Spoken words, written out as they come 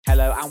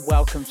Hello and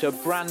welcome to a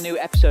brand new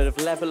episode of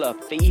Level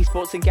Up, the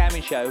esports and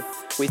gaming show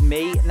with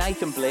me,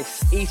 Nathan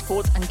Bliss,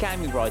 esports and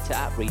gaming writer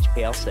at Reach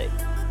PLC.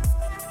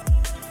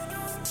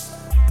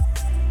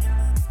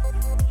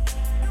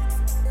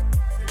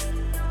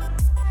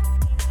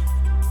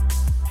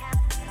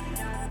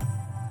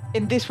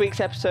 In this week's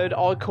episode,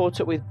 I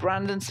caught up with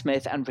Brandon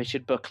Smith and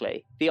Richard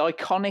Buckley, the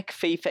iconic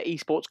FIFA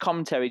esports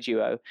commentary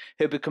duo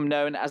who become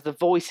known as the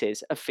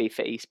voices of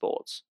FIFA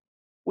esports.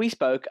 We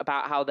spoke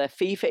about how their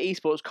FIFA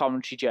esports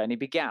commentary journey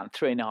began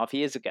 3.5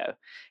 years ago,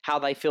 how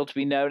they feel to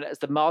be known as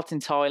the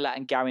Martin Tyler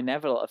and Gary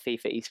Neville of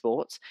FIFA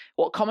esports,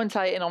 what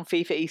commentating on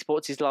FIFA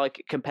esports is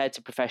like compared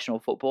to professional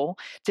football,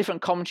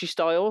 different commentary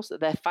styles,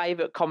 their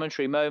favourite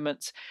commentary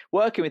moments,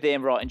 working with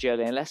Ian Wright and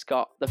Julian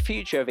Lescott, the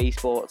future of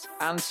esports,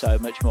 and so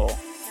much more.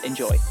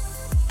 Enjoy.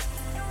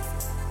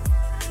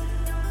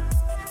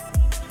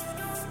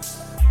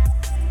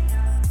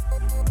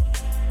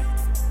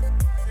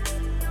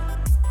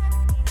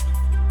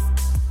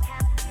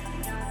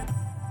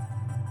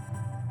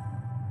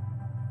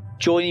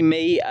 Joining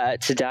me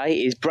today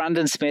is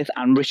Brandon Smith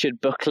and Richard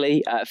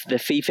Buckley for the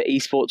FIFA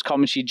esports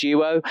commentary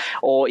duo,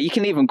 or you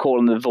can even call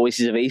them the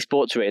voices of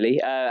esports, really.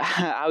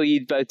 How are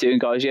you both doing,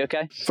 guys? You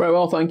okay? Very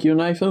well, thank you,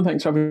 Nathan.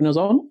 Thanks for having us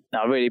on. No,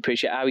 I really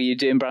appreciate it. How are you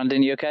doing,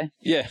 Brandon? You okay?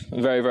 Yeah,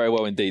 very, very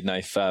well indeed,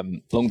 Nath.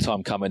 Long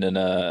time coming, and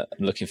I'm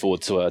looking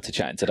forward to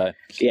chatting today.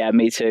 Yeah,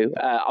 me too.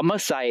 I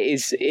must say,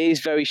 it is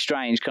very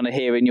strange kind of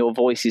hearing your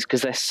voices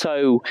because they're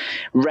so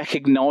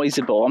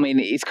recognisable. I mean,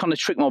 it's kind of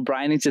tricked my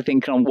brain into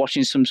thinking I'm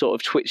watching some sort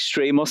of Twitch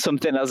stream or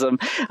something as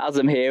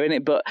I'm hearing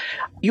it. But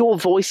your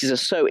voices are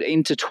so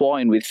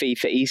intertwined with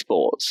FIFA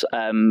esports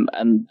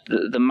and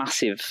the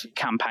massive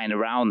campaign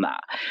around that.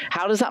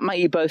 How does that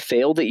make you both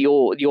feel that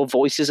your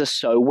voices are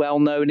so well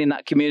known in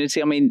that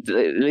community? I mean,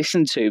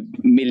 listened to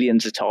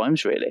millions of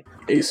times, really.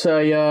 It's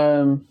a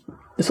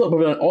little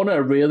bit of an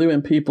honour, really,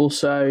 when people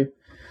say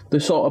they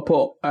sort of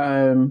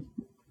put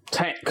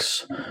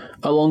Tex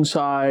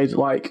alongside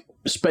like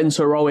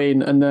Spencer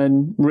Owen and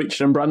then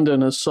Richard and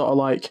Brandon as sort of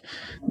like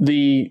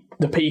the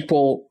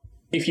people.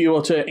 If you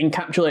were to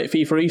encapsulate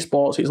FIFA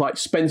esports, it's like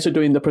Spencer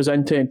doing the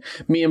presenting,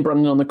 me and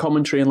Brandon on the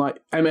commentary, and like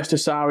MS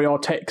Desari or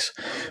Tex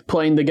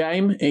playing the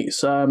game.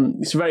 It's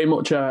very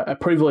much a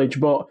privilege,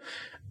 but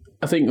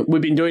I think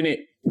we've been doing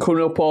it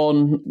coming up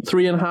on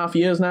 3.5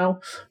 years now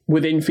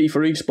within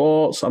FIFA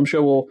esports. I'm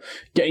sure we'll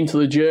get into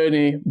the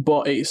journey,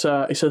 but it's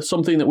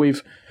something that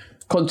we've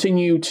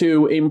continued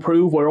to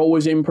improve. We're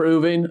always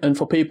improving, and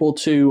for people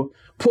to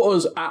put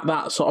us at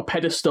that sort of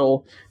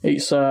pedestal,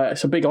 it's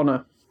a big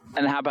honour.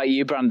 And how about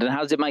you, Brandon?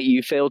 How does it make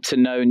you feel to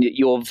know that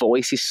your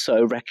voice is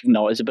so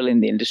recognisable in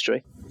the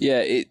industry? Yeah,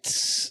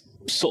 it's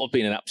sort of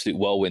been an absolute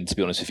whirlwind, to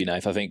be honest with you,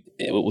 Nath. I think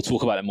we'll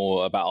talk about it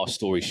more about our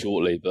story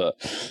shortly,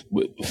 but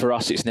for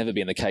us, it's never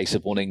been a case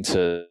of wanting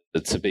to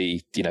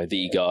be,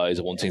 the guys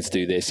or wanting to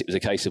do this. It was a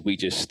case of we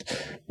just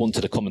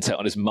wanted to commentate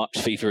on as much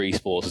FIFA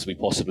esports as we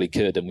possibly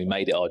could, and we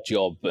made it our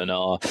job and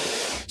our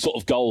sort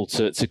of goal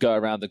to go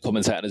around and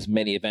commentate on as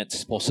many events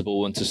as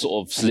possible and to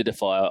sort of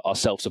solidify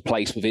ourselves a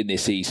place within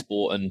this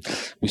esport. And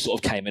we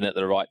sort of came in at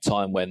the right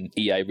time when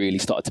EA really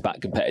started to back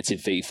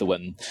competitive FIFA.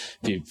 When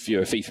if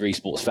you're a FIFA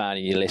esports fan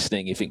and you're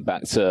listening, you think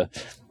back to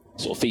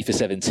sort of FIFA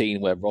 17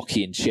 where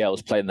Rocky and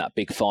Shell's played in that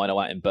big final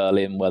out in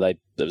Berlin where there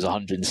was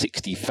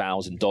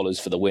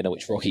 $160,000 for the winner,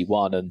 which Rocky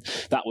won. And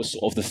that was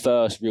sort of the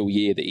first real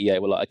year that EA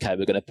were like, okay,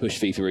 we're going to push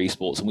FIFA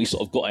esports. And we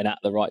sort of got in at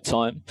the right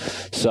time.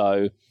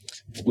 So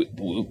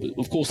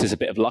of course, there's a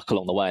bit of luck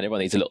along the way, and everyone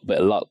needs a little bit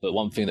of luck. But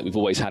one thing that we've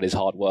always had is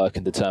hard work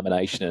and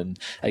determination. And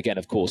again,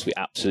 of course, we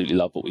absolutely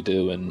love what we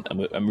do, and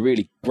I'm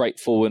really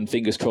grateful. And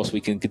fingers crossed,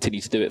 we can continue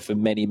to do it for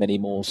many, many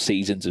more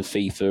seasons of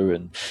FIFA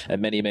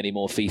and many, many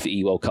more FIFA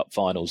E World Cup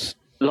finals.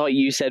 Like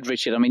you said,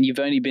 Richard, I mean, you've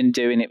only been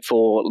doing it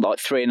for like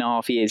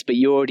 3.5 years, but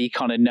you're already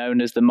kind of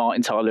known as the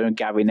Martin Tyler and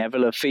Gary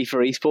Neville of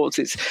FIFA esports.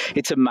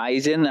 It's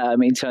amazing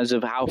in terms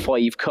of how far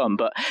you've come.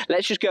 But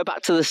let's just go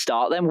back to the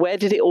start then. Where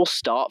did it all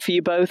start for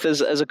you both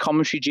as a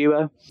commentary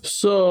duo?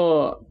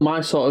 So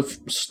my sort of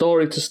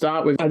story to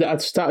start with,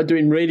 I'd started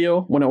doing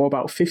radio when I was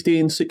about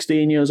 15,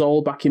 16 years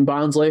old back in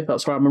Barnsley.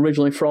 That's where I'm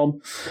originally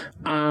from.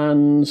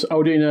 And I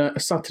was doing a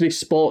Saturday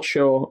sports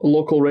show, a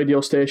local radio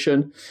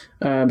station,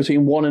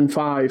 between 1 and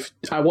 5.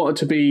 I wanted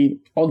to be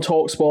on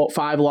TalkSport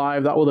 5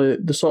 Live. That was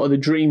the sort of the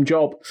dream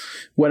job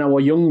when I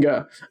was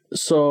younger.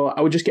 So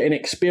I was just getting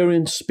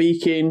experience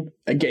speaking,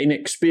 getting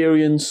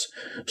experience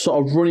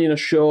sort of running a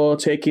show,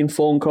 taking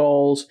phone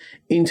calls,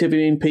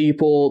 interviewing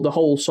people, the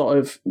whole sort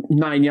of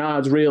 9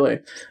 yards really.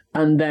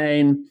 And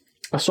then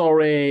I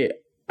saw a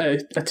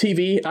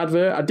TV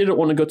advert. I didn't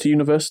want to go to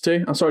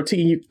university. I saw a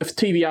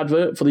TV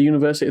advert for the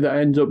university that I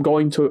ended up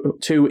going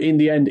to in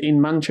the end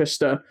in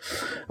Manchester.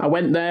 I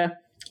went there.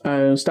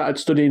 Started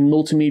studying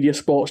multimedia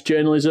sports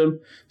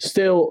journalism.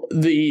 Still,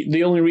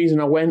 the only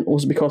reason I went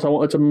was because I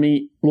wanted to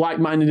meet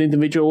like-minded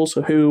individuals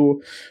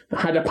who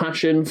had a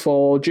passion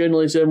for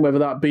journalism, whether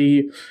that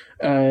be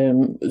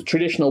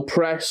traditional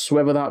press,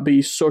 whether that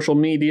be social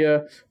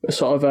media,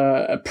 sort of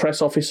a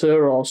press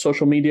officer or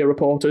social media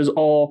reporters,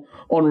 or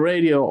on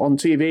radio, on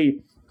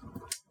TV.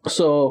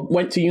 So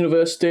went to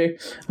university,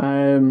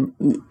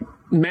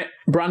 met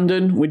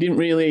Brandon. We didn't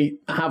really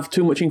have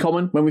too much in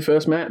common when we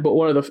first met, but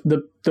one of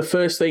the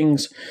first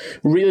things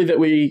really that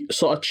we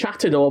sort of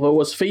chatted over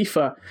was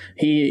FIFA.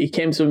 He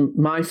came to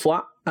my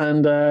flat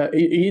and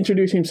he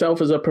introduced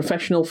himself as a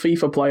professional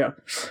FIFA player.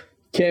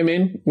 Came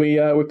in, we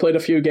played a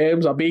few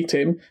games. I beat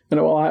him, and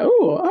I was like,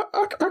 "Oh,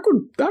 I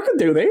could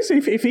do this.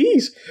 If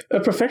he's a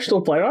professional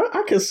player,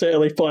 I can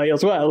certainly play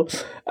as well."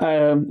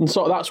 And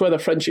so that's where the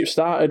friendship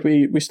started.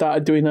 We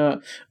started doing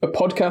a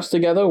podcast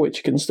together, which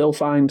you can still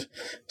find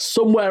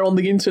somewhere on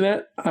the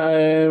internet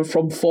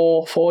from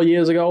four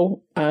years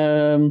ago,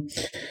 and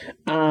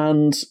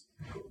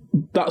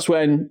that's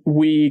when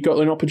we got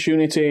an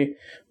opportunity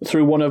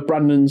through one of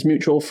Brandon's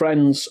mutual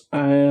friends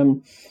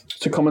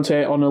to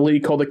commentate on a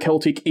league called the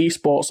Celtic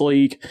Esports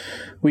League.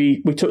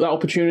 We took that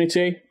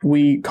opportunity.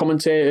 We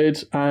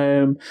commentated,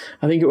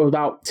 I think it was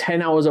about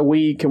 10 hours a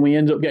week, and we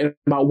ended up getting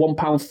about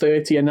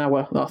 £1.30 an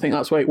hour. I think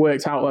that's what it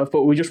worked out of.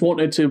 But we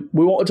wanted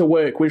to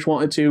work. We just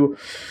wanted to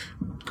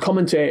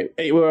commentate.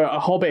 It were a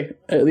hobby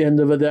at the end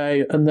of the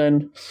day. And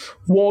then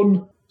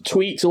one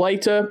tweet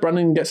later,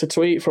 Brandon gets a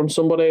tweet from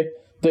somebody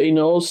that he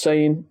knows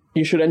saying,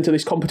 "You should enter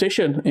this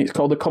competition. It's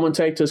called the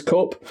Commentators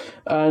Cup."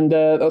 And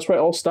that's where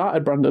it all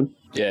started, Brandon.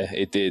 Yeah,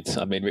 it did.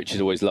 I mean,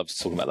 Richard always loves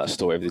talking about that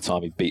story every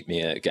time he beat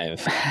me at a game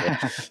of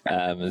FIFA.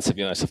 And to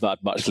be honest, I've not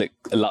had much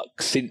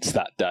luck since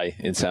that day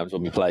in terms of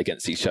when we play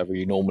against each other.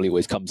 He normally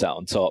always comes out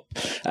on top.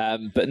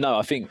 But no,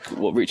 I think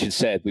what Richard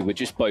said, we were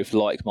just both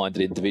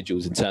like-minded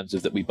individuals in terms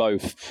of that we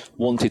both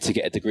wanted to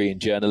get a degree in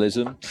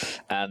journalism.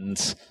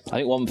 And I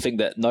think one thing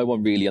that no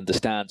one really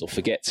understands or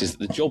forgets is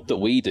that the job that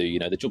we do,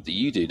 the job that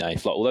you do,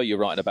 Nath, like, although you're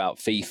writing about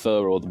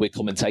FIFA or we're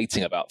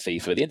commentating about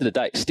FIFA, at the end of the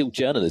day, it's still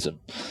journalism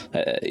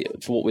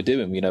for what we're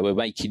doing. We're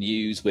making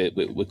news, we're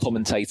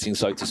commentating,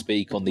 so to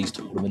speak, on these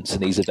tournaments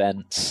and these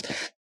events.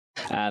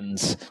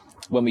 And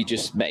when we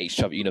just met each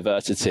other at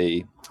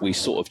university, we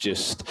sort of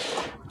just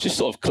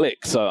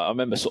clicked. So I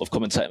remember sort of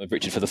commentating with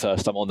Richard for the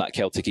first time on that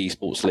Celtic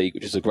Esports League,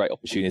 which is a great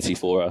opportunity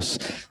for us.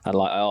 And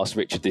I asked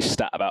Richard this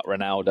stat about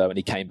Ronaldo, and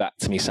he came back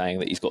to me saying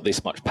that he's got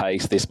this much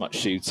pace, this much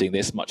shooting,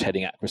 this much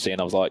heading accuracy. And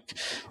I was like,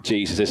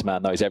 Jesus, this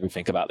man knows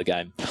everything about the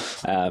game.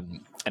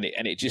 And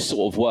it just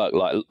sort of worked.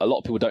 Like, a lot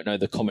of people don't know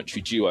the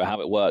commentary duo, how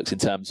it works in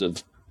terms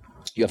of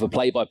you have a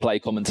play-by-play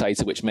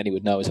commentator, which many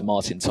would know as a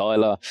Martin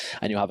Tyler,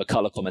 and you have a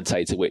colour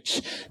commentator,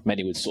 which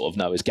many would sort of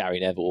know as Gary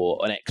Neville, or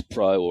an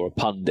ex-pro or a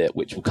pundit,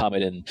 which will come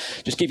in and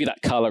just give you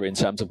that colour in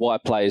terms of why a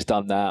player's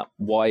done that,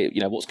 why,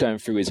 what's going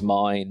through his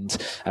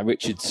mind. And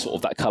Richard's sort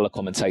of that colour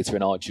commentator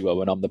in our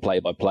duo, and I'm the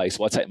play-by-play.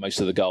 So I take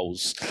most of the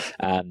goals,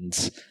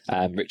 and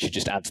Richard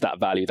just adds that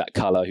value, that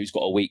colour, who's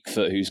got a weak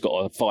foot, who's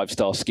got a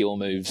 5-star skill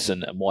moves,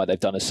 and why they've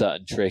done a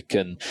certain trick,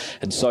 and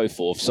so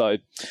forth. So,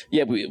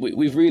 yeah,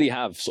 we really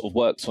have sort of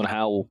worked on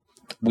how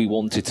we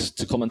wanted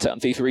to commentate on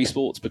FIFA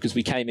esports, because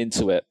we came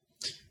into it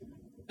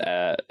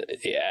at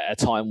a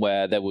time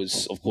where there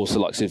was, of course, the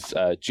likes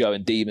of Joe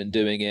and Demon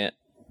doing it,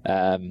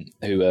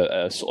 who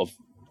are sort of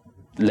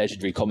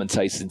legendary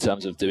commentators in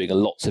terms of doing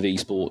lots of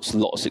esports, a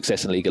lot of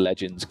success in League of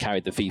Legends,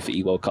 carried the FIFA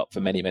E-World Cup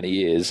for many, many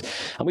years.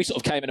 And we sort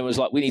of came in and was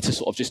like, we need to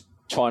sort of just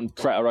try and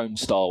create our own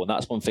style. And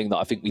that's one thing that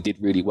I think we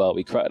did really well.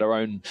 We created our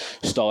own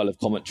style of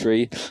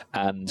commentary,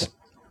 and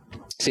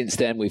since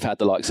then, we've had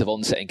the likes of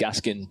Onset and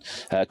Gaskin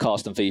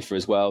cast on FIFA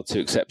as well, two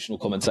exceptional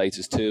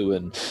commentators too.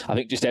 And I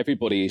think just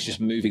everybody is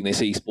just moving this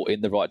esport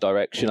in the right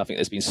direction. I think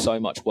there's been so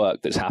much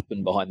work that's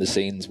happened behind the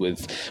scenes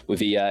with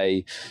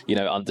EA,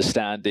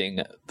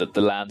 understanding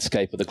the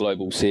landscape of the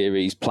global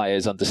series,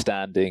 players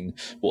understanding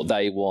what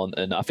they want.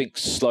 And I think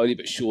slowly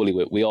but surely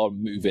we are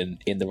moving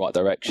in the right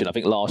direction. I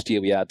think last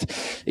year we had,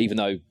 even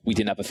though we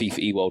didn't have a FIFA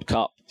E-World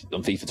Cup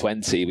on FIFA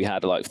 20, we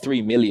had like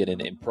 3 million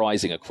in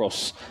prizing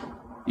across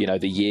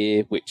the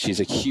year, which is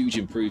a huge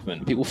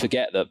improvement. People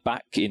forget that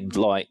back in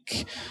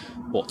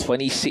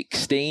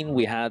 2016,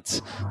 we had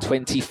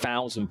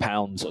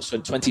 £20,000 or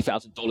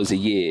 $20,000 a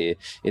year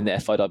in the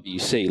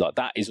FIWC. Like,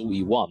 that is all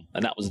you won,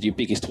 and that was your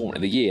biggest tournament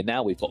of the year.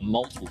 Now we've got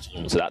multiple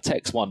tournaments. So that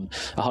Tex won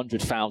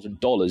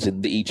 $100,000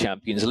 in the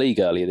E-Champions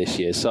League earlier this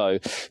year. So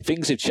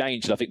things have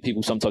changed, and I think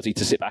people sometimes need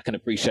to sit back and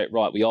appreciate,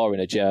 right, we are in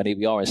a journey.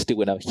 We are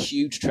still in a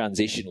huge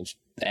transitional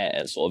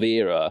sort of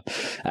era.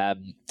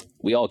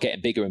 We are getting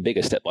bigger and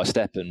bigger step by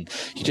step, and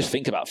you just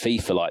think about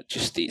FIFA,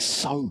 it's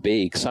so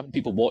big. So many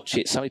people watch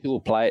it, so many people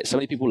play it, so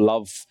many people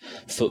love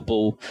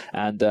football,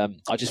 and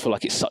I just feel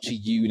like it's such a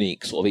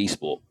unique sort of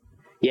esport.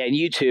 Yeah, and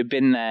you two have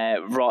been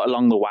there right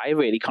along the way,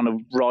 really kind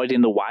of riding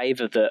the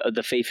wave of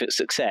the FIFA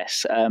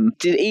success.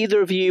 Did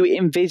either of you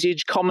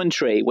envisage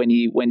commentary when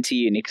you went to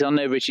uni? Because I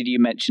know, Richard, you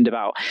mentioned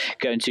about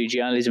going to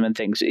journalism and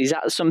things. Is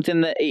that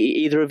something that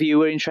either of you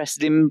were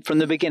interested in from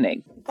the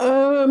beginning?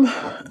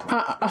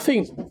 I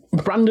think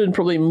Brandon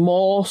probably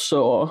more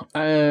so.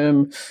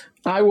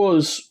 I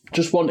was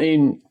just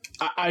wanting...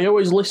 I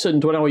always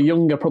listened when I was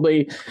younger,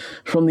 probably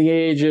from the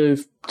age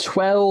of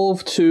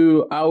 12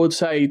 to, I would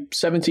say,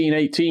 17,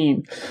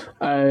 18.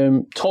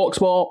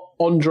 TalkSport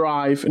on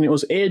Drive, and it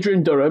was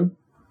Adrian Durham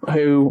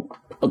who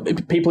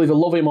people either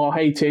love him or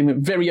hate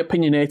him, very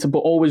opinionated, but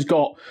always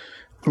got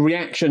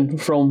reaction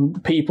from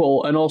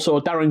people, and also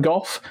Darren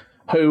Goff,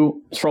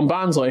 who's from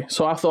Barnsley.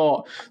 So I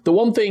thought the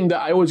one thing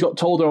that I always got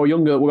told when I was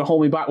younger that would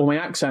hold me back with my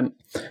accent,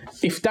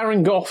 if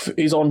Darren Goff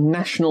is on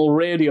national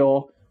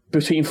radio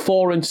between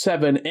 4 and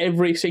 7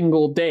 every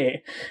single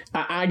day,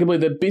 at arguably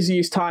the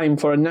busiest time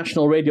for a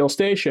national radio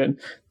station,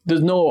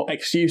 there's no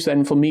excuse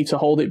then for me to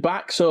hold it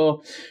back.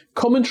 So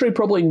commentary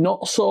probably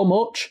not so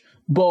much,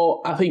 but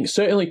I think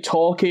certainly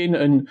talking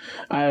and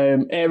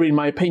airing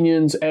my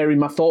opinions, airing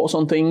my thoughts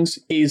on things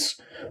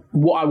is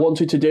what I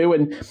wanted to do.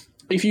 And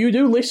if you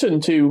do listen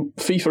to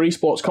FIFA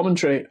esports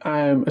commentary,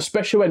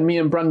 especially when me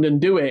and Brandon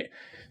do it,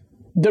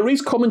 there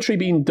is commentary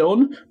being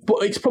done,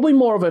 but it's probably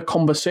more of a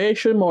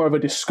conversation, more of a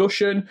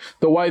discussion,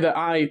 the way that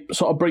I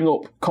sort of bring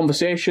up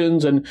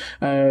conversations and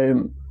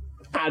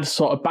add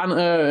sort of banter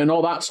and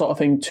all that sort of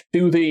thing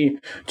to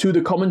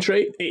the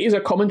commentary. It is a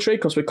commentary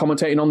because we're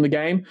commentating on the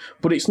game,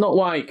 but it's not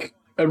like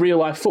a real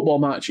life football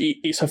match.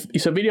 It's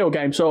a video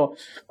game. So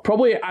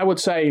probably I would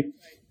say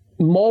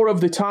more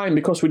of the time,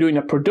 because we're doing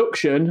a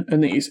production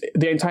and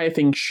the entire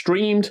thing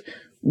streamed,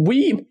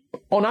 we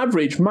on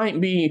average might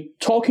be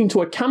talking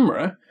to a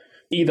camera,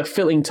 either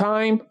filling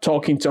time,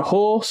 talking to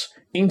hosts,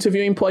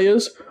 interviewing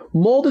players,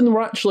 more than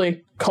we're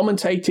actually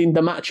commentating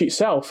the match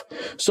itself.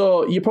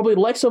 So you're probably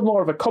less of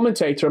more of a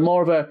commentator and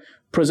more of a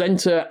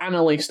presenter,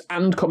 analyst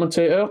and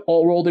commentator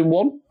all rolled in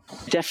one.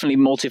 Definitely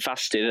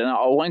multifaceted, and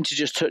I wanted to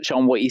just touch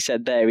on what you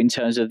said there in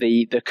terms of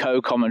the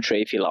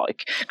co-commentary, if you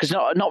like, because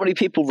not many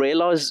people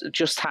realise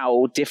just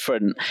how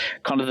different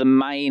kind of the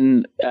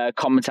main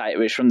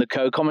commentator is from the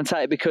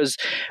co-commentator, because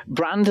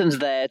Brandon's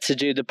there to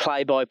do the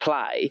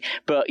play-by-play,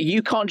 but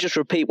you can't just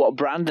repeat what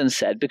Brandon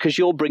said because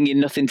you're bringing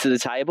nothing to the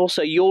table.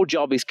 So your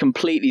job is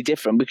completely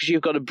different because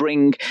you've got to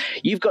bring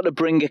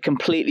a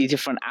completely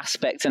different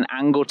aspect and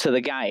angle to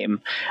the game.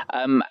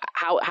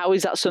 How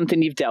is that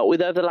something you've dealt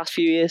with over the last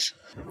few years?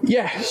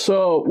 Yeah,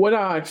 so when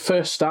I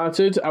first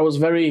started, I was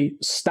very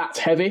stat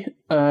heavy.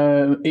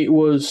 It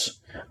was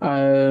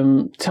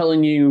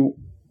telling you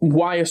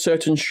why a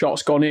certain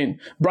shot's gone in.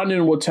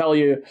 Brandon would tell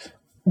you,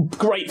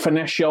 great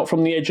finesse shot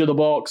from the edge of the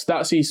box,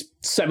 that's his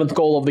 7th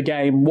goal of the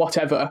game,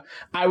 whatever.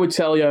 I would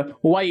tell you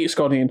why it's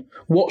gone in,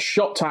 what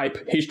shot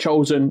type he's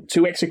chosen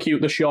to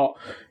execute the shot.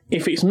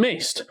 If it's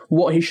missed,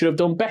 what he should have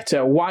done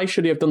better, why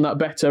should he have done that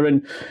better,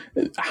 and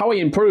how he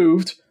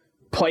improved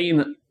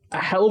playing a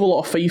hell of a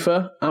lot of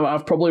FIFA.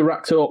 I've probably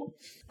racked up,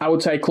 I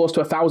would say, close to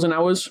 1,000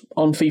 hours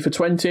on FIFA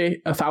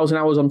 20, 1,000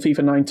 hours on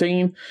FIFA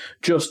 19,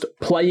 just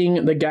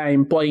playing the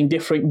game, playing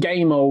different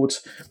game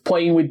modes,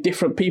 playing with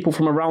different people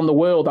from around the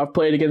world. I've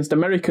played against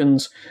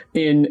Americans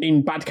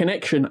in Bad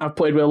Connection. I've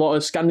played with a lot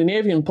of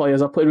Scandinavian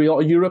players. I've played with a lot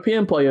of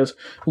European players,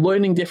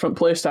 learning different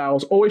play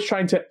styles, always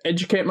trying to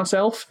educate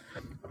myself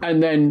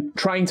and then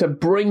trying to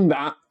bring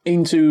that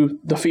into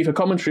the FIFA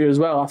commentary as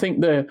well. I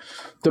think the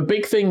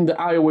big thing that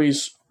I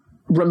always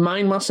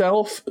remind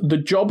myself, the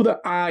job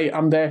that I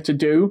am there to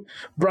do,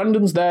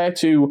 Brandon's there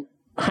to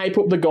hype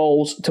up the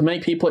goals, to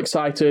make people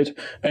excited,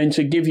 and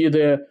to give you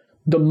the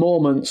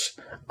moments.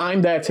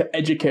 I'm there to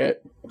educate.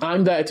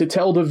 I'm there to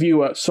tell the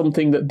viewer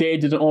something that they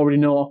didn't already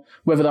know,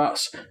 whether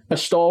that's a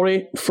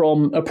story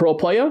from a pro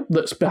player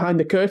that's behind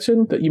the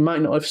curtain that you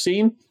might not have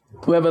seen,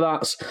 whether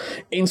that's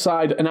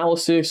inside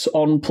analysis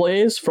on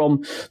players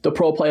from the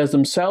pro players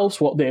themselves,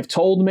 what they've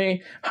told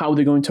me, how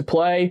they're going to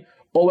play,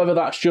 or whether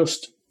that's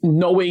just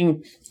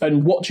knowing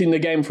and watching the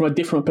game from a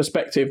different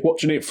perspective,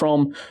 watching it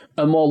from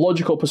a more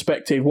logical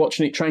perspective,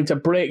 watching it trying to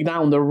break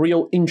down the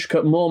real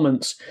intricate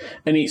moments.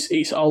 And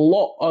it's a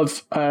lot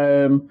of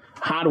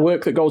hard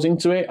work that goes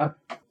into it. I've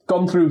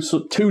gone through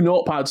 2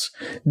 notepads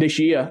this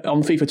year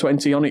on FIFA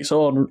 20 on its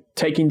own,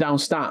 taking down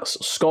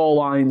stats, score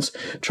lines,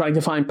 trying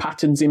to find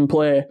patterns in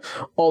play,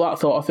 all that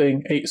sort of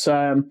thing. It's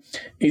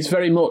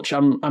very much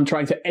I'm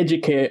trying to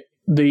educate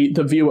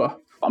the viewer.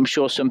 I'm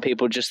sure some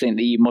people just think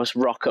that you must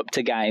rock up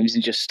to games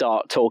and just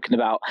start talking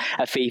about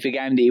a FIFA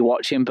game that you're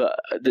watching, but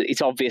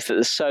it's obvious that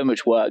there's so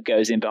much work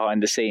goes in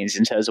behind the scenes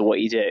in terms of what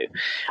you do.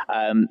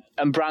 And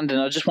Brandon,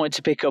 I just wanted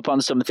to pick up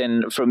on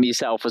something from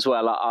yourself as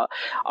well.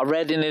 I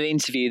read in an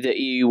interview that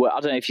you,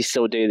 I don't know if you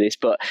still do this,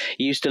 but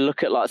you used to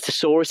look at like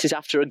thesauruses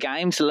after a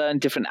game to learn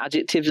different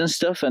adjectives and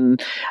stuff and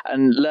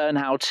learn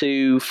how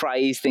to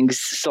phrase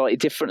things slightly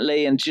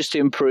differently and just to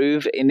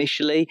improve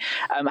initially.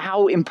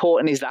 How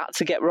important is that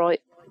to get right?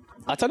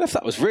 I don't know if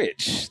that was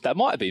Rich. That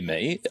might have been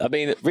me. I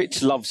mean,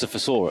 Rich loves a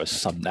thesaurus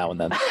some now and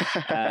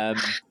then.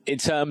 In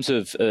terms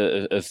of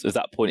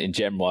that point in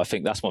general, I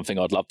think that's one thing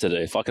I'd love to do.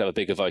 If I could have a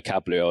bigger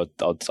vocabulary,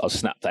 I'd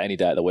snap that any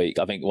day of the week.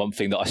 I think one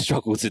thing that I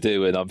struggle to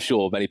do, and I'm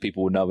sure many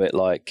people will know it,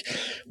 like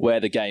where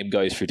the game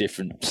goes through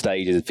different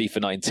stages. In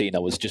FIFA 19, I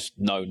was just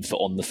known for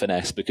on the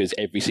finesse because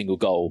every single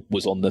goal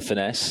was on the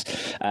finesse.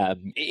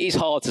 It is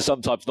hard to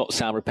sometimes not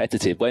sound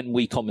repetitive. When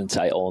we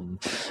commentate on,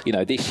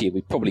 this year,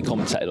 we probably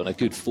commentated on a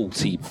good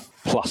 40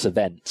 plus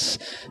events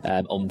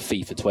on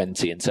FIFA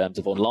 20 in terms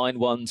of online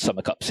ones,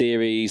 Summer Cup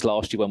Series,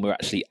 last year when we were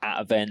actually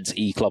at events,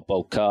 E-Club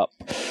World Cup,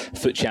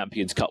 Foot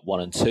Champions Cup 1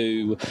 and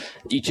 2.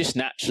 You just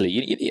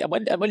naturally,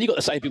 when you've got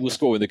the same people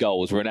scoring the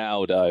goals,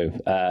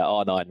 Ronaldo,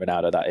 R9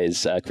 Ronaldo that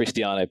is,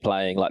 Cristiano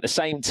playing, like the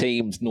same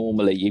teams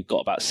normally, you've got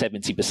about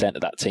 70%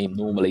 of that team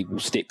normally will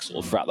stick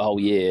sort of throughout the whole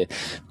year.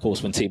 Of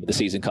course, when Team of the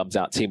Season comes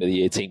out, Team of the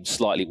Year teams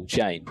slightly will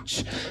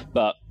change.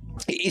 But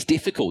it is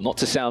difficult not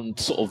to sound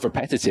sort of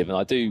repetitive, and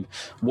I do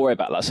worry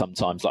about that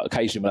sometimes. Like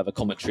occasionally we'll have a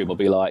commentary and we'll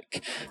be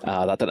like,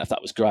 I don't know if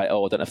that was great, I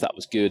don't know if that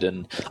was good.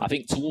 And I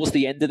think towards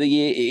the end of the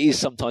year, it is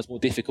sometimes more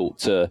difficult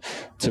to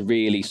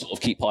really sort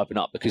of keep hyping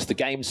up, because the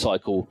game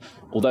cycle,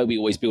 although we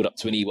always build up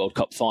to an E-World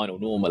Cup final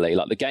normally,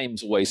 like the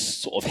game's always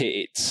sort of hit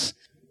its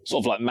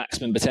sort of like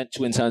maximum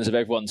potential in terms of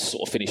everyone's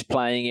sort of finished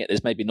playing it.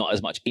 There's maybe not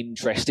as much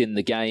interest in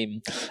the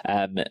game.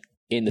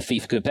 In the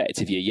FIFA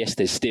competitive year, yes,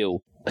 there's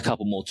still a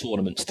couple more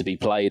tournaments to be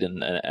played,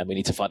 and we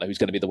need to find out who's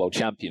going to be the world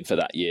champion for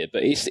that year.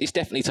 But it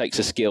definitely takes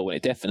a skill, and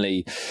it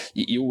definitely,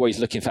 you're always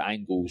looking for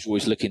angles. You're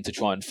always looking to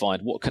try and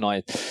find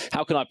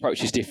how can I approach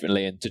this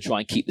differently, and to try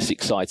and keep this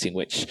exciting,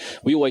 which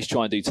we always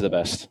try and do to the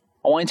best.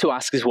 I wanted to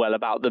ask as well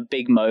about the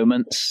big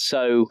moments.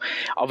 So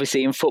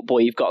obviously in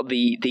football, you've got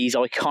these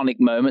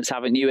iconic moments,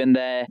 haven't you? And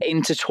they're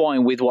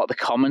intertwined with what the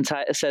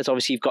commentator says.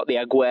 Obviously, you've got the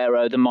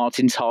Aguero, the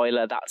Martin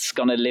Tyler, that's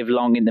going to live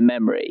long in the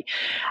memory.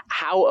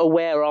 How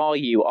aware are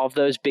you of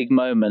those big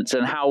moments,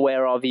 and how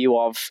aware are you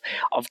of,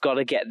 I've got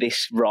to get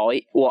this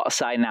right, what I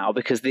say now,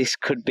 because this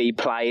could be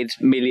played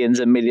millions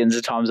and millions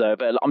of times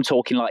over. I'm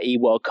talking like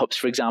E-World Cups,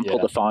 for example,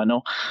 the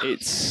final.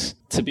 It's,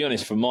 to be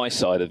honest, from my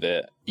side of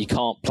it, you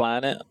can't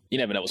plan it. You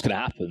never know what's going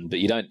to happen, but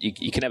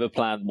you can never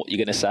plan what you're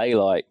going to say.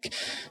 Like,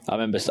 I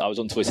remember I was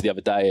on Twitter the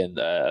other day, and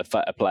a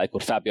player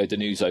called Fabio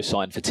Danuzzo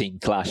signed for Team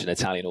Clash, an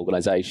Italian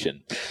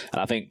organisation.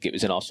 And I think it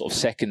was in our sort of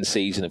second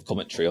season of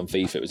commentary on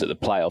FIFA. It was at the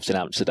playoffs in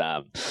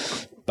Amsterdam.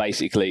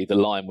 Basically, the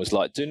line was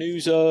like,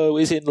 Danuzzo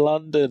is in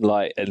London,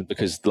 and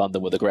because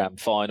London were the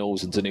grand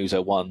finals, and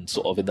Danuzzo won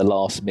sort of in the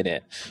last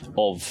minute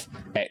of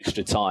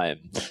extra time.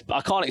 But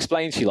I can't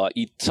explain to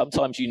you,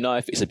 sometimes you know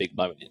if it's a big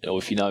moment,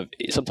 or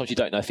if sometimes you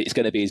don't know if it's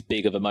going to be as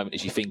big of a moment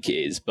as you think it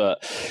is.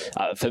 But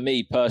for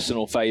me,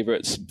 personal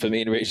favourites, for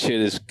me and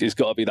Richard, has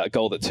got to be that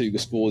goal that Tuga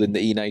scored in the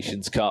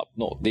E-Nations Cup,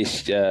 not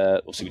this year,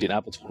 obviously we didn't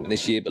have a tournament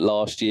this year, but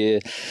last year.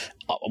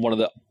 One of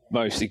the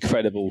most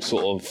incredible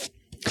sort of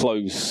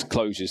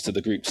closures to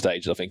the group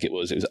stage. I think it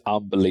was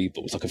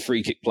unbelievable. It was like a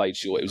free kick played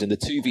short. It was in the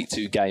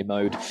 2v2 game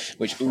mode,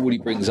 which already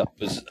brings up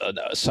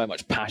so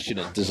much passion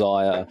and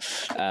desire,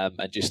 and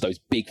just those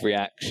big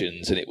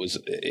reactions. And it was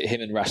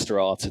him and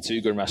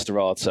Tuga and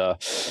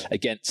Rastarata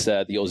against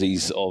the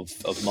Aussies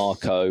of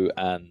Marco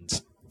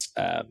and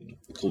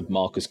called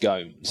Marcus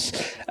Gomes.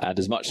 And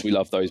as much as we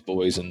love those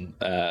boys, and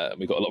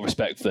we got a lot of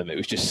respect for them, it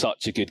was just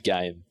such a good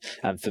game.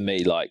 And for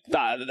me,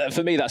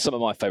 that's some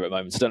of my favourite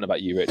moments. I don't know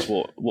about you, Rich.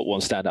 What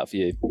one stand out for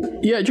you?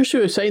 Yeah, just what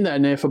you were saying there,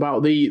 Nath,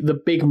 about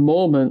the big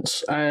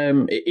moments.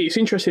 It's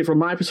interesting from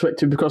my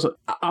perspective, because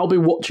I'll be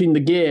watching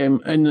the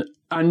game, and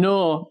I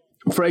know,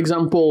 for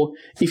example,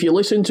 if you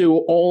listen to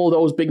all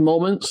those big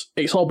moments,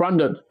 it's all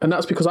Brandon. And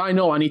that's because I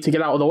know I need to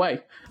get out of the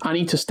way. I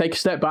need to take a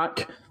step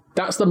back.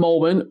 That's the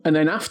moment. And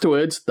then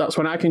afterwards, that's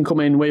when I can come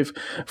in with,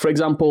 for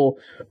example,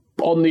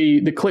 on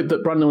the clip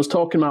that Brandon was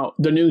talking about,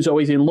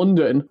 Danuzzo is in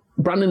London.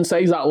 Brandon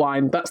says that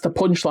line, that's the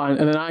punchline.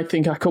 And then I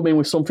think I come in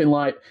with something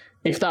like,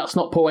 if that's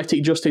not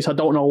poetic justice, I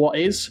don't know what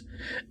is.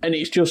 And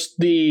it's just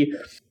the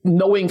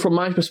knowing from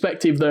my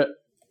perspective that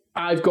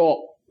I've got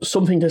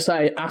something to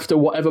say after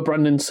whatever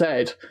Brandon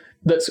said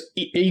that's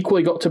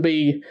equally got to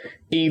be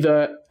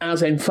either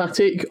as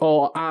emphatic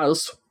or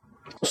as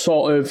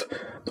sort of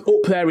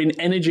up there in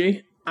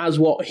energy as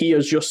what he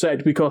has just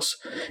said. Because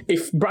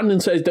if Brandon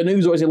says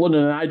Danuzzo is in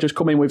London and I just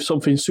come in with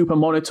something super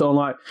monotone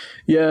like,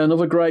 yeah,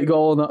 another great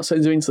goal and that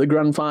sends him into the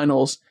grand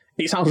finals,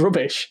 it sounds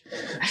rubbish.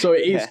 So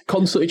it is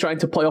constantly trying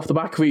to play off the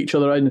back of each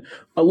other. And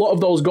a lot of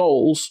those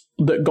goals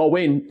that go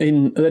in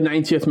the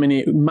 90th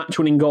minute,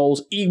 match-winning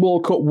goals,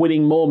 E-World Cup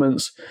winning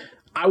moments,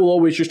 I will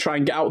always just try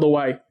and get out of the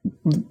way.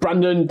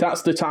 Brandon,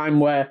 that's the time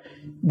where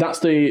that's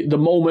the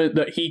moment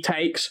that he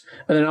takes,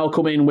 and then I'll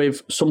come in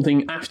with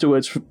something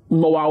afterwards.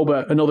 Mo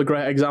Alba, another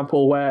great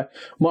example where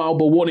Mo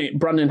Alba won it,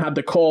 Brandon had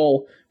the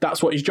call,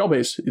 that's what his job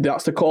is.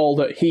 That's the call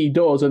that he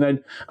does, and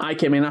then I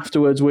came in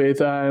afterwards with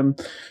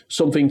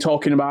something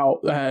talking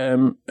about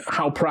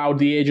how proud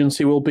the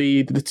agency will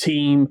be, the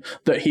team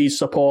that he's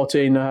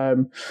supporting,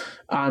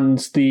 and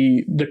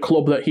the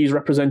club that he's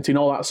representing,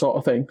 all that sort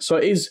of thing.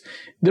 So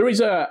there is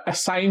a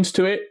science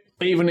to it,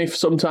 even if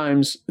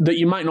sometimes that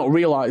you might not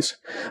realise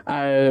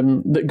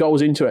that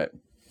goes into it.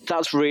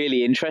 That's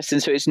really interesting.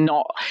 So it's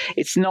not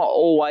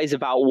always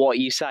about what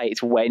you say,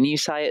 it's when you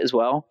say it as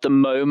well. The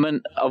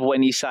moment of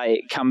when you say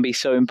it can be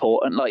so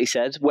important, like you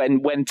said,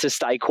 when to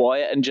stay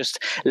quiet and just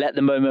let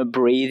the moment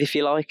breathe, if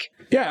you like.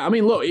 Yeah, I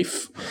mean, look,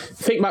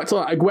 think back to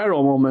that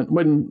Aguero moment,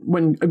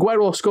 when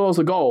Aguero scores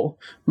the goal,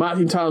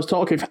 Martin Tyler's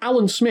talking, if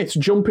Alan Smith's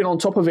jumping on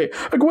top of it,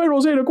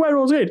 Aguero's in,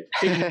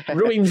 it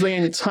ruins the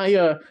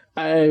entire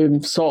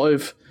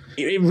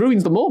it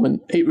ruins the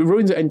moment. It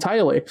ruins it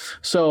entirely.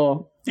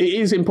 So it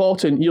is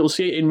important. You'll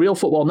see it in real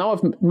football.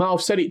 Now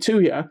I've said it to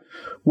you.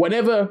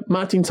 Whenever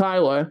Martin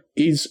Tyler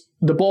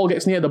the ball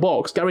gets near the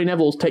box, Gary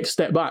Neville takes a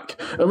step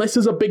back. Unless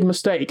there's a big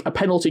mistake, a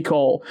penalty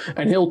call,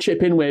 and he'll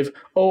chip in with,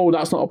 oh,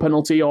 that's not a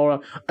penalty,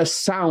 or a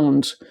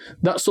sound.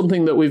 That's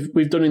something that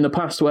we've done in the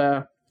past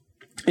where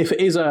if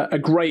it is a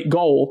great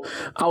goal,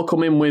 I'll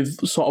come in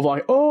with sort of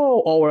like,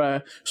 oh,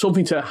 or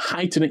something to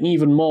heighten it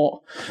even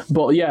more.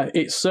 But yeah,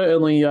 it's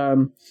certainly,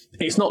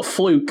 it's not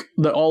fluke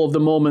that all of the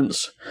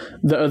moments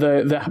that are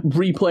the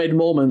replayed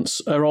moments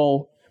are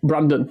all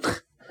Brandon.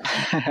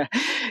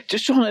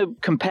 Just trying to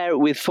compare it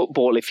with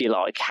football, if you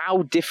like.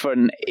 How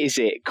different is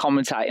it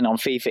commentating on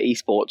FIFA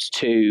esports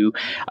to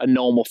a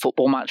normal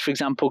football match, for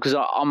example? Because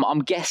I'm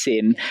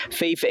guessing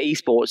FIFA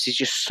esports is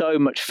just so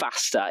much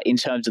faster in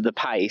terms of the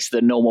pace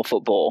than normal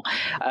football.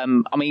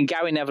 I mean,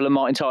 Gary Neville and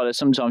Martin Tyler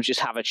sometimes just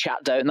have a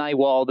chat, don't they,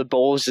 while the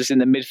ball's just in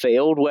the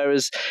midfield,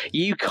 whereas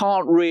you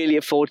can't really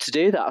afford to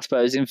do that, I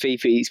suppose, in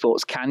FIFA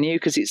esports, can you?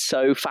 Because it's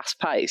so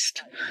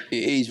fast-paced.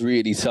 It is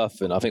really tough,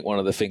 and I think one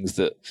of the things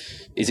that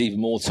is even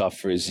more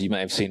tougher is, you may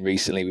have seen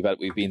recently,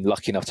 we've been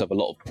lucky enough to have a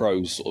lot of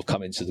pros sort of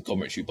come into the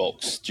commentary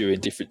box during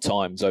different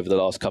times over the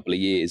last couple of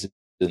years,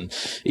 and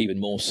even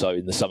more so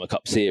in the Summer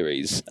Cup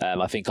series.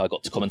 I think I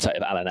got to commentate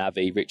with Alan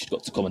Abbey, Richard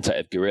got to commentate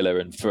with Gorilla,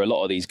 and for a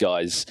lot of these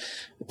guys,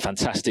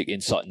 fantastic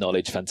insight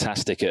knowledge,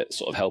 fantastic at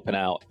sort of helping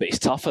out. But it's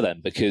tough for them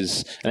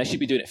because unless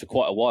you've been doing it for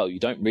quite a while, you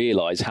don't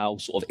realise how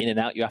sort of in and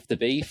out you have to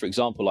be. For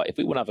example, like if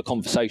we want to have a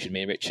conversation,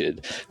 me and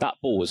Richard, that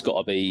ball has got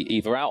to be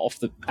either out of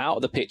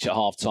the pitch at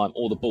half time,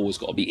 or the ball has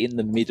got to be in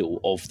the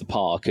middle of the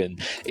park, and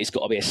it's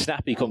got to be a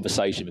snappy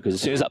conversation, because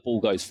as soon as that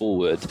ball goes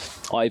forward,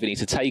 I either need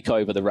to take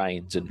over the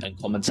reins and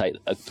commentate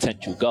a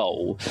potential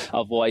goal,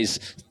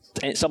 otherwise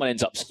someone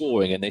ends up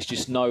scoring and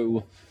there's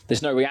no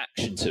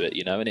reaction to it,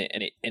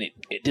 and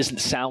it doesn't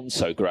sound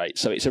so great.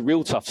 So it's a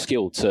real tough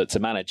skill to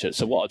manage it.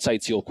 So what I'd say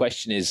to your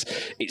question is,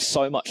 it's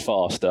so much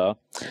faster.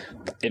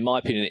 In my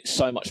opinion, it's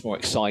so much more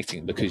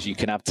exciting because you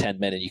can have 10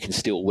 men and you can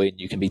still win.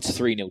 You can be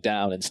 3-0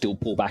 down and still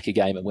pull back a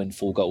game and win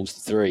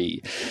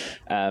 4-3.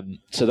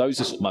 So those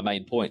are sort of my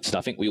main points. And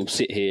I think we all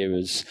sit here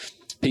as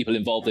people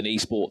involved in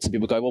esports and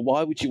people go, well,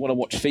 why would you want to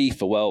watch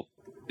FIFA? Well,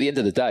 at the end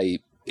of the day,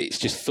 it's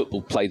just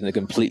football played in a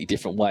completely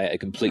different way at a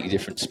completely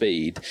different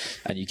speed,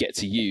 and you get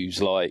to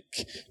use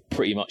like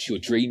pretty much your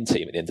dream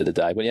team at the end of the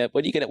day.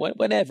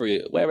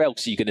 Where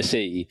else are you going to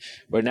see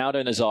Ronaldo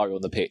and Nazario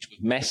on the pitch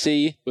with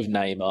Messi, with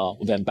Neymar,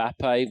 with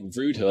Mbappe, with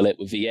Ruud Gullit,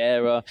 with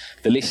Vieira?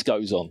 The list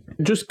goes on.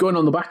 Just going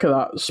on the back of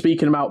that,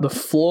 speaking about the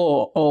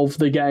flow of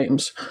the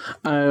games,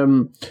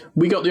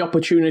 we got the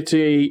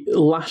opportunity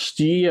last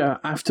year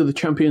after the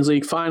Champions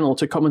League final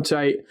to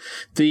commentate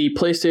the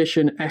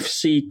PlayStation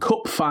FC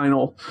Cup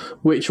final,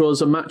 which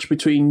was a match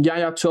between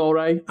Yaya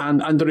Toure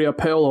and Andrea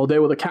Pirlo. They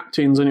were the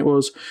captains, and it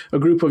was a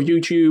group of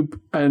YouTube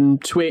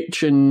and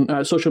Twitch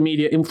and social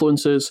media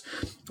influencers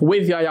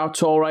with Yaya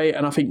Toure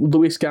and I think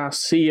Luis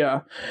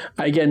Garcia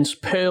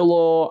against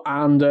Pirlo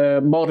and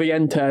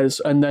Morientes,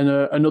 and then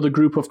another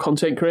group of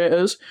content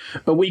creators.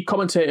 And we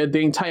commentated the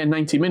entire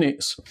 90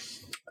 minutes.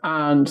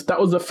 And that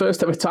was the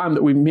first ever time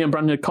that me and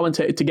Brandon had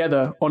commentated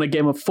together on a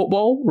game of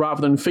football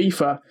rather than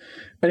FIFA.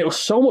 And it was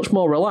so much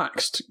more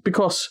relaxed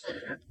because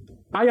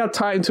I had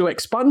time to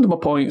expand my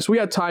points. We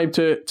had time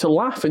to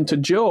laugh and to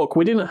joke.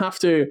 I didn't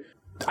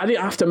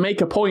have to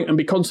make a point and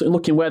be constantly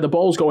looking where the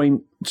ball's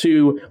going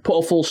to put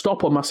a full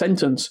stop on my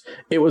sentence.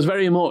 It was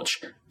very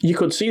much, you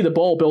could see the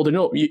ball building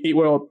up.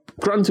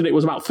 Granted, it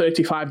was about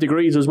 35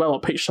 degrees as well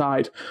at pitch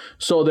side,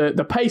 so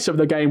the pace of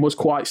the game was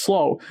quite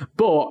slow,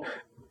 but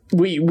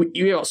we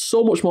got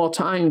so much more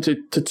time to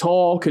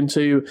talk and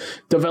to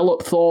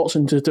develop thoughts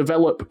and to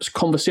develop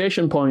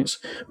conversation points.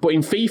 But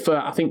in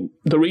FIFA, I think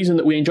the reason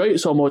that we enjoy it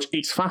so much,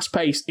 it's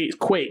fast-paced, it's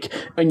quick,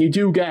 and you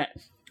do get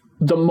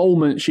the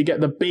moments, you get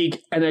the big,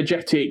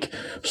 energetic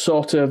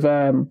sort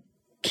of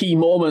key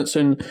moments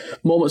and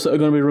moments that are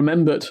going to be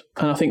remembered.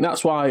 And I think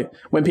that's why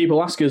when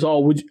people ask us,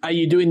 are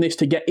you doing this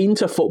to get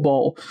into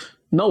football?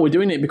 No, we're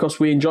doing it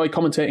because we enjoy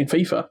commentating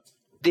FIFA.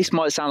 This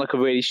might sound like a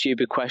really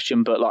stupid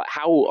question, but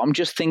I'm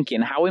just thinking,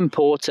 how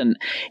important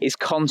is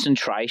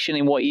concentration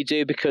in what you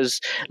do?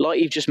 Because like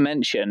you've just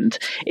mentioned,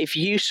 if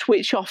you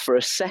switch off for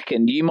a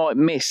second, you might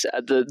miss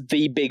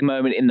the big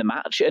moment in the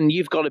match, and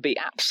you've got to be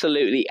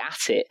absolutely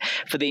at it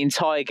for the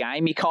entire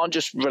game. You can't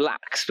just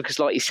relax because,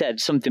 like you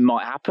said, something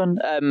might happen.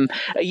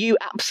 Are you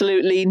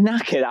absolutely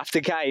knackered after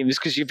games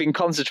because you've been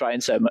concentrating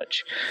so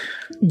much?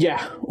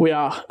 Yeah, we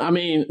are. I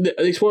mean,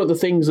 it's one of the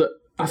things that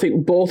I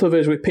think both of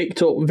us, we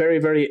picked up very,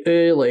 very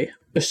early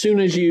as soon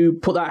as you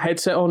put that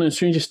headset on, as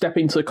soon as you step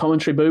into the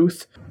commentary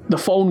booth, the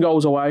phone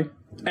goes away.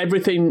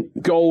 Everything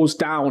goes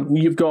down.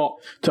 You've got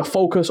to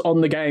focus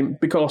on the game,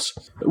 because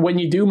when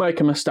you do make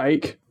a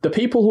mistake, the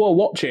people who are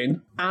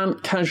watching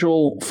aren't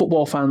casual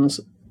football fans.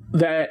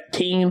 They're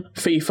keen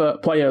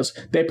FIFA players.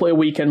 They play a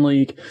weekend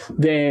league.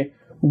 They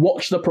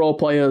watch the pro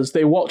players.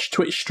 They watch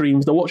Twitch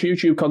streams. They watch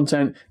YouTube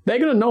content. They're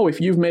going to know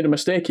if you've made a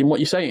mistake in what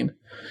you're saying.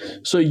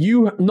 So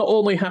you not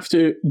only have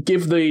to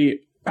give the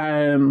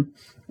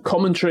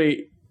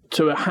commentary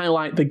to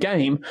highlight the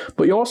game,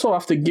 but you also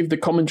have to give the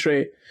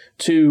commentary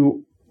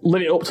to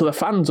live it up to the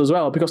fans as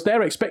well, because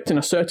they're expecting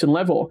a certain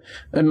level.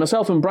 And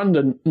myself and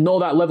Brandon know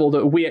that level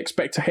that we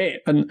expect to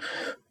hit. And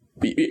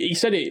he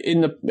said it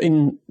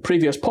in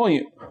previous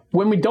point,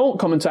 when we don't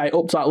commentate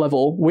up to that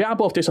level, we are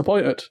both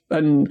disappointed.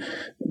 And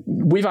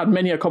we've had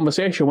many a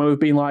conversation where we've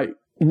been like,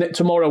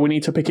 tomorrow we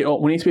need to pick it up.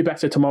 We need to be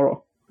better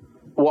tomorrow.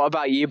 What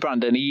about you,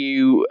 Brandon? Are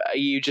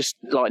you just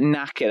like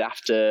knackered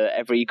after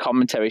every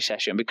commentary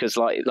session? Because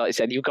like I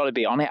said, you've got to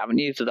be on it, haven't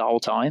you, for the whole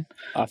time?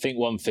 I think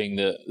one thing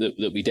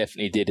that we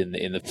definitely did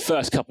in the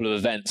first couple of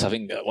events, I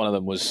think one of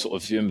them was sort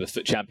of, if you remember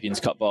Foot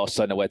Champions Cup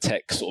Barcelona, where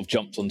Tex sort of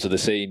jumped onto the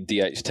scene.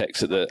 DH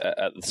Tex at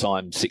the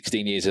time,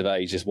 16 years of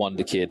age, just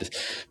wonder kid,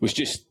 was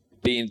just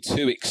being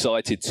too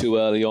excited too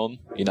early on,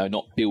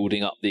 not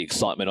building up the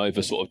excitement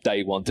over sort of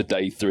day one to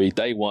day three.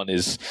 Day one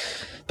is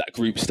that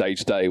group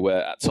stage day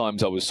where at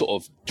times I was sort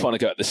of trying to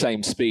go at the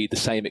same speed, the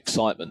same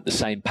excitement, the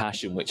same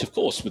passion, which of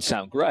course would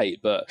sound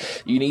great,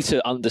 but you need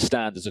to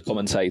understand as a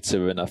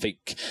commentator, and I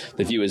think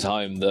the viewers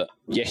home, that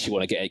yes, you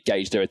want to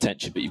gauge their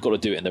attention, but you've got to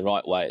do it in the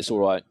right way. It's all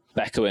right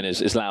echoing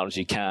as loud as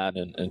you can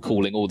and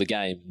calling all the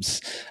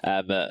games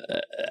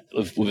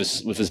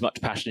with as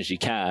much passion as you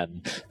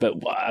can. But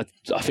I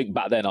think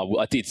back then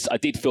I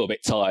did feel a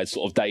bit tired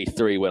sort of day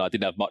three, when I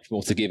didn't have much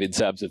more to give in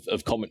terms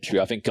of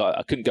commentary. I think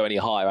I couldn't go any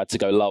higher. I had to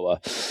go lower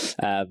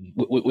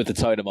with the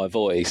tone of my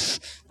voice.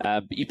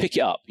 But you pick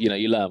it up, you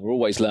learn. We're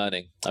always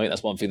learning. I think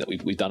that's one thing that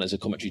we've done as a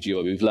commentary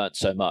duo. We've learned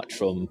so much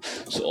from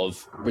sort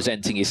of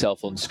presenting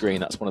yourself on screen.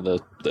 That's one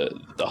of the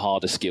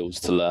harder skills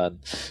to learn.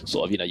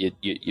 Sort of,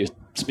 you're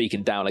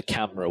speaking down a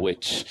camera,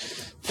 which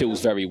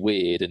feels very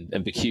weird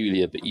and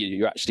peculiar, but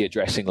you're actually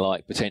addressing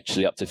like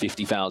potentially up to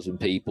 50,000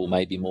 people,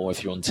 maybe more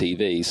if you're on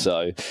TV.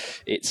 So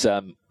it's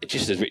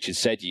just as Richard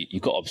said,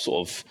 you've got to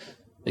sort of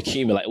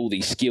accumulate all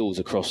these skills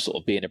across sort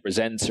of being a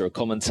presenter, a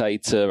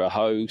commentator, a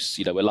host.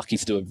 We're lucky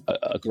to do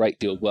a great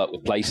deal of work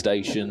with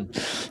PlayStation.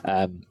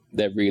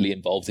 They're really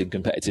involved in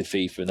competitive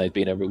FIFA, and they've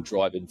been a real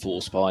driving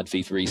force behind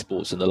FIFA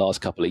esports in the last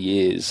couple of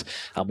years.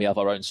 And we have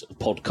our own sort of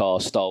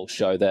podcast style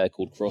show there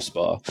called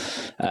Crossbar.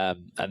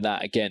 And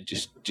that, again,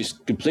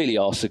 just completely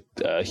asks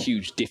a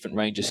huge different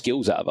range of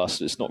skills out of us.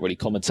 It's not really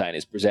commentating,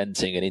 it's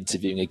presenting and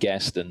interviewing a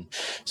guest and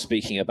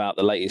speaking about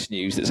the latest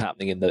news that's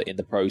happening in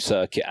the pro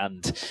circuit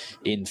and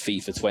in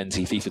FIFA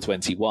 20, FIFA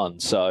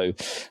 21. So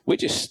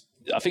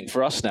I think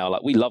for us now,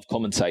 like, we love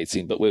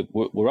commentating, but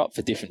we're up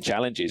for different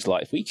challenges.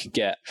 Like, if we can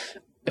get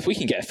a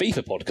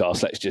FIFA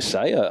podcast, let's just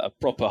say, a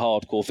proper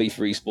hardcore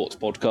FIFA esports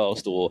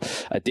podcast, or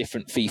a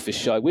different FIFA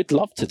show, we'd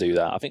love to do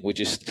that. I think we're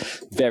just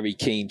very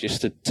keen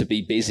just to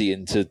be busy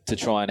and to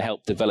try and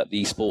help develop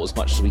the esport as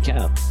much as we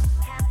can.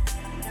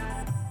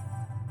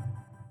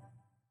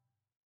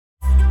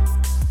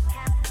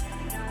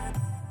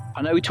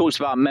 I know we talked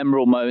about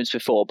memorable moments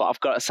before, but I've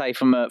got to say,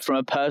 from a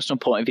personal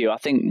point of view, I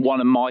think one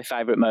of my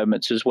favourite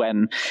moments was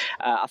when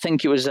I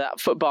think it was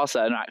at Foot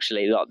Barcelona,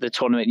 actually, like the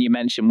tournament you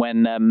mentioned,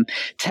 when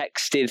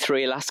Tex did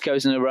 3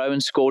 Elasticos in a row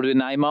and scored with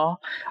Neymar.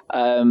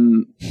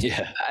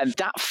 Yeah, and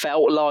that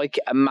felt like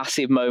a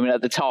massive moment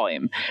at the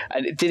time.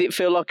 And did it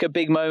feel like a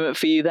big moment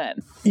for you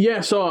then?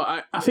 Yeah, so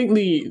I think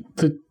the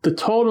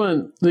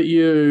tournament that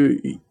you're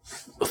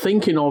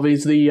thinking of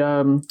is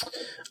the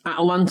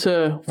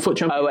Atlanta Foot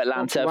Championship. Oh,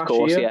 Atlanta, of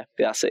course, yeah.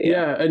 That's it,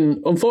 yeah.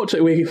 And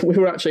unfortunately, we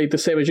were actually the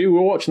same as you. We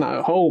were watching that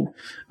at home.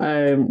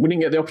 We didn't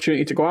get the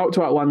opportunity to go out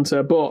to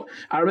Atlanta, but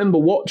I remember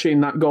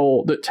watching that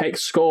goal that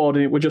Tex scored,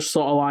 and it was just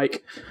sort of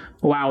like,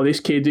 wow, this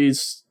kid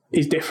is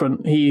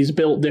different. He's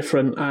built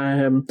different.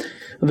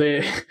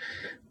 The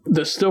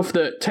stuff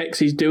that Tex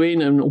is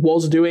doing and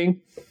was doing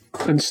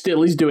and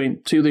still is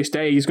doing to this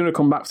day, he's going to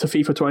come back to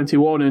FIFA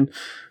 21, and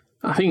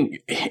I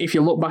think if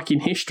you look back in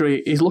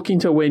history, he's looking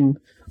to win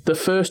the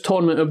first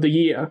tournament of the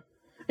year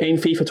in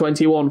FIFA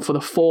 21 for the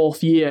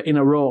 4th year in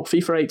a row.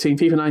 FIFA 18,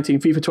 FIFA 19,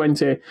 FIFA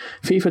 20,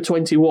 FIFA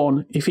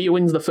 21. If he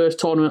wins the first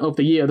tournament of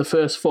the year, the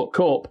first FUT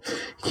Cup,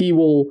 he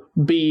will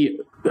be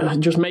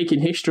just making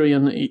history,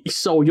 and he's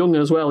so young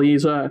as well.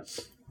 He's an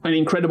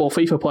incredible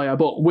FIFA player,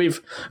 but with,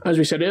 as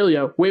we said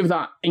earlier, with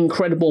that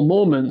incredible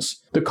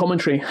moments, the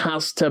commentary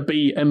has to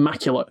be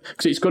immaculate,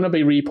 because it's going to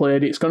be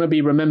replayed, it's going to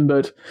be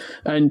remembered,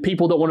 and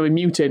people don't want to be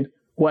muting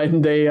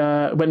when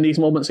these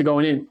moments are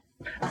going in.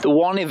 The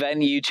one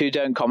event you two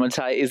don't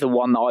commentate is the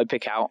one that I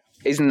pick out.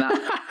 Isn't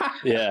that?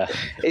 Yeah.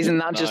 Isn't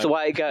that just the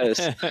way it goes?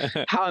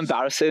 How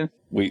embarrassing.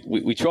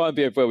 We try and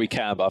be everywhere we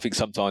can, but I think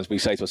sometimes we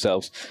say to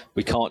ourselves,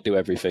 we can't do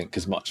everything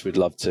as much as we'd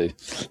love to.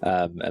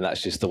 And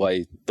that's just the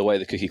way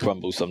the cookie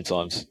crumbles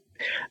sometimes.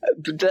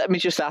 Let me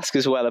just ask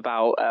as well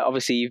about,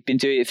 obviously you've been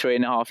doing it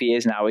 3.5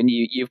 years now, and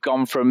you've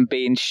gone from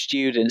being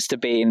students to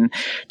being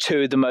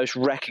two of the most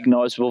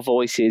recognisable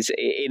voices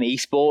in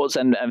esports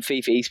and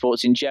FIFA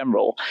esports in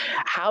general.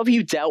 How have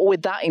you dealt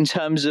with that in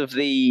terms of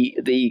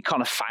the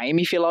kind of fame,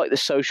 if you like, the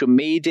social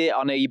media?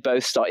 I know you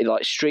both started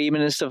like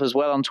streaming and stuff as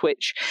well on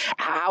Twitch.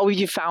 How have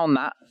you found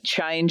that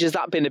change? Has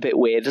that been a bit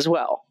weird as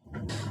well?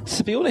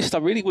 To be honest, I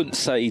really wouldn't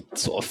say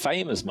sort of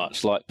fame as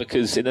much, like,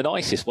 because in the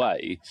nicest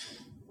way,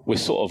 we're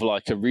sort of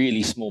like a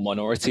really small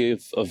minority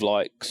of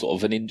like sort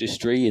of an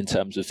industry in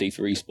terms of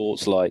FIFA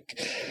esports.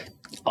 Like,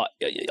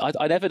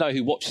 I never know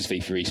who watches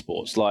FIFA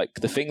esports. Like,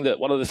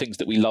 one of the things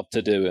that we love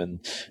to do, and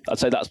I'd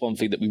say that's one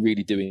thing that we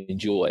really do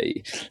enjoy,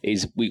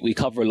 is we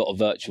cover a lot of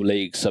virtual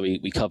leagues. So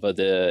we cover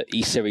the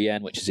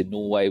E-Serien, which is in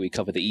Norway. We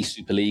cover the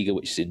E-Superliga,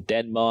 which is in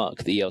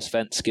Denmark, the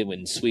Allsvenskan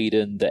in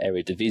Sweden, the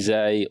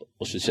Eredivisie,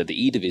 or should I say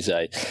the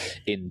Eredivisie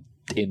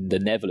in the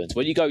Netherlands.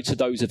 When you go to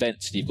those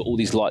events and you've got all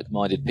these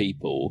like-minded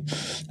people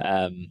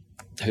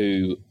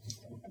who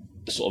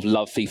sort of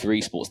love FIFA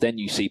esports, then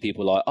you see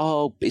people like,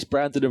 oh, it's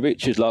Brandon and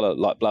Richard,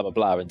 like blah blah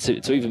blah, and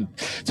to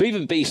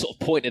even be sort of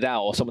pointed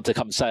out or someone to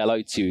come say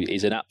hello to you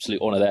is an absolute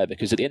honour there,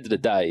 because at the end of the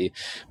day,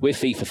 we're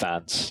FIFA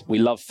fans. We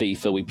love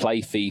FIFA. We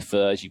play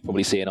FIFA, as you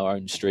probably see in our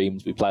own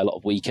streams. We play a lot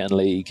of weekend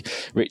league.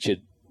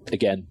 Richard,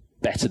 again,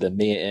 better than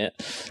me at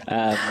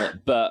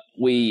it, but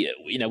we're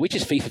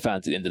just FIFA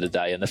fans at the end of the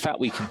day, and the fact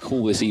we can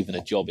call this even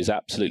a job is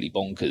absolutely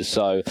bonkers.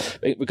 So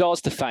in regards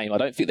to fame, I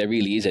don't think there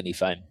really is any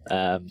fame.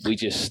 We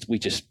just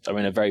are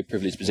in a very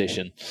privileged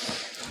position.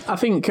 I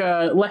think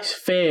less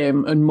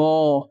fame and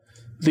more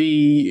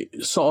the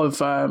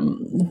sort of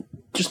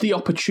just the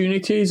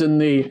opportunities and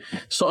the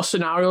sort of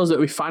scenarios that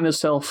we find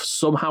ourselves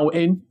somehow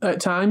in at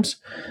times.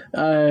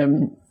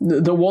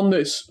 The one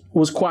that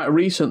was quite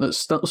recent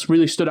that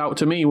really stood out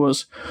to me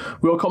was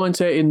we were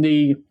commentating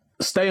the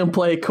Stay and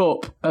Play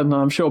Cup, and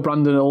I'm sure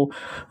Brandon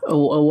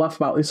will laugh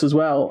about this as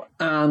well.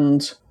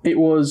 And it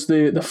was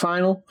the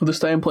final of the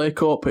Stay and Play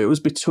Cup. It was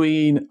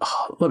between,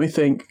 let me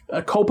think,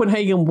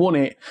 Copenhagen won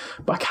it,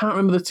 but I can't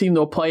remember the team they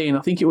were playing.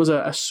 I think it was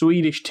a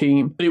Swedish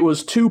team. It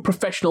was two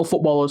professional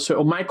footballers,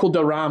 so Michael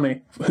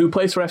Darami, who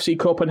plays for FC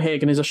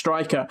Copenhagen, is a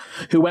striker,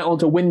 who went on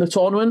to win the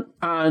tournament.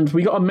 And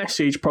we got a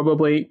message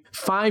probably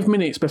 5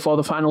 minutes before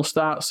the final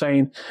start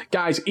saying,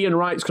 guys, Ian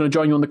Wright's going to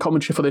join you on the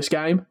commentary for this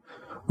game.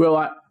 We were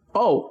like,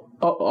 oh,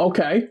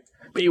 okay.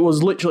 It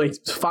was literally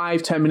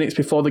 5-10 minutes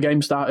before the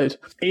game started.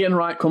 Ian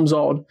Wright comes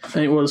on,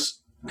 and it was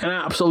an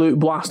absolute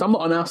blast. I'm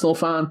not an Arsenal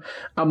fan.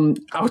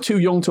 I was too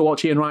young to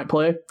watch Ian Wright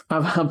play.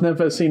 I've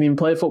never seen him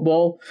play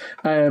football.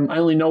 I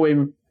only know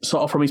him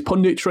sort of from his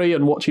punditry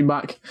and watching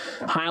back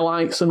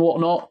highlights and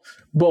whatnot.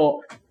 But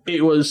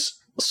it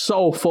was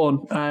so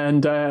fun,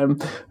 and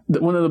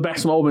one of the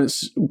best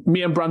moments,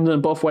 me and Brandon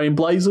are both wearing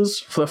blazers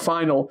for the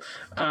final,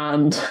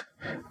 and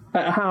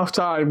at half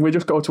time we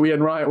just go to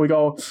Ian Wright, we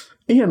go,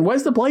 Ian,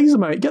 where's the blazer,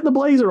 mate? Get the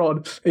blazer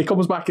on. He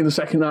comes back in the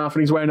second half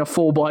and he's wearing a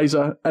full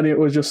blazer, and it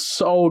was just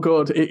so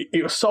good.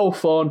 It was so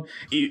fun.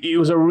 It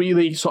was a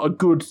really sort of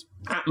good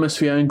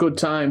atmosphere and good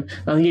time.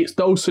 I think it's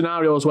those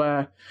scenarios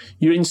where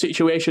you're in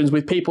situations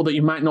with people that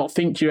you might not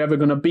think you're ever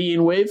going to be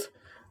in with,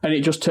 and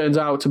it just turns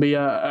out to be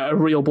a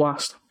real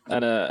blast.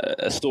 And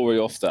a story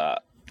off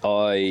that,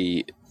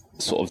 I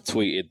sort of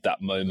tweeted that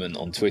moment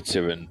on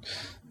Twitter and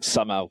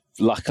somehow,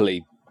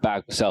 luckily,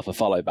 bagged myself a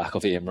follow back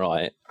of Ian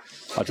Wright.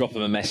 I drop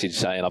him a message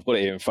saying, I've got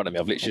it here in front of me.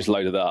 I've literally just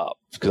loaded it up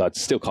because I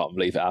still can't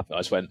believe it happened. I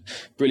just went,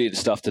 brilliant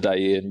stuff today,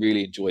 Ian.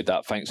 Really enjoyed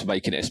that. Thanks for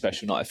making it a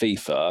special night of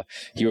FIFA.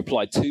 He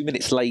replied 2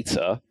 minutes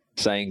later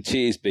saying,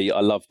 cheers, B.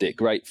 I loved it.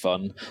 Great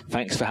fun.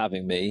 Thanks for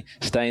having me.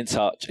 Stay in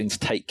touch and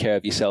take care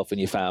of yourself and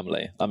your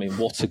family. I mean,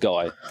 what a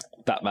guy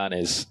that man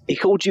is. He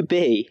called you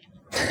B.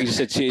 He just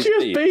said, cheers,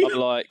 B. I'm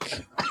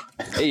like,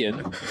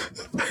 Ian,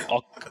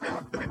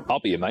 I'll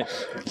be your mate.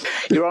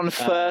 You're on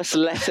first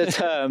letter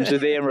terms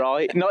with Ian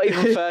Wright. Not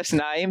even first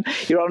name.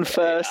 You're on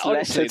first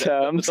letter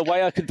terms. The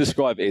way I can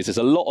describe it is there's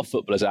a lot of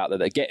footballers out there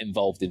that get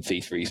involved in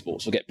FIFA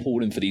esports or get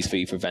pulled in for these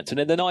FIFA events. And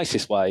in the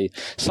nicest way,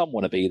 some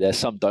want to be there,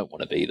 some don't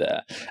want to be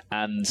there.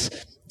 And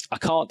I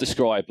can't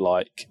describe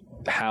like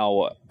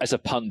how, as a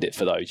pundit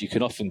for those, you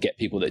can often get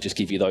people that just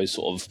give you those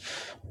sort of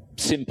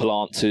simple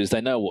answers.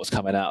 They know what's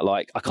coming out.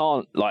 Like, I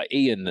can't, like,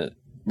 Ian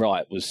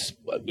Wright was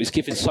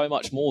given so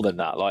much more than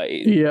that. Like,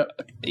 yeah,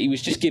 he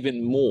was just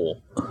given more.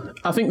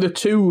 I think the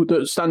two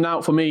that stand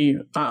out for me,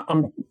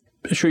 I'm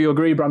sure you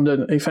agree,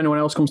 Brandon, if anyone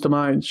else comes to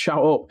mind,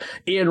 shout up.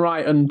 Ian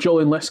Wright and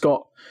Julian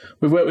Lescott.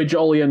 We've worked with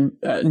Julian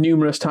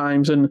numerous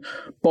times, and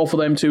both of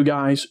them two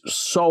guys,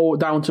 so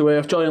down to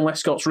earth. Julian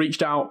Lescott's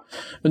reached out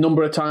a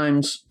number of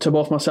times to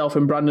both myself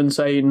and Brandon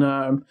saying,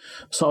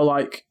 sort of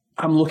like,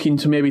 I'm looking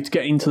to maybe to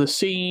get into the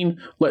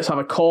scene. Let's have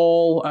a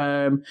call.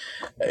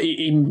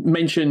 He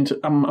mentioned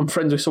I'm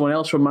friends with someone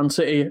else from Man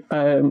City,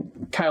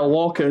 Kyle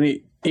Walker, and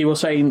he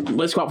was saying,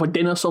 let's go out for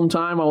dinner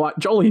sometime. I'm like,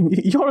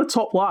 Jolien, you're a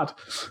top lad.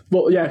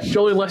 But yeah,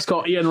 Julian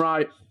Lescott, Ian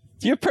Wright,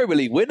 You're a Premier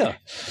League winner.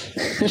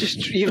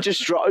 You've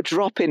just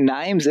dropping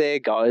names there,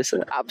 guys.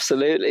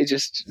 Absolutely,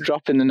 just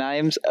dropping the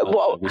names.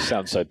 We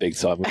sound so big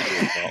time. We're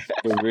really not.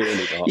 We're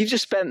really not. You've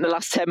just spent the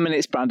last 10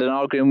 minutes, Brandon,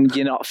 arguing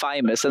you're not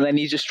famous, and then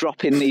you just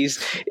drop in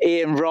these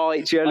Ian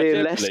Wright,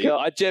 Julian Lescott.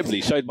 I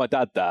generally showed my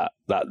dad that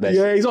message.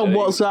 Yeah, he's on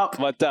WhatsApp.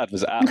 My dad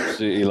was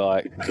absolutely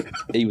like,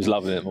 he was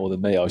loving it more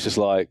than me. I was just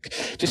like,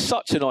 just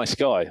such a nice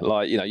guy.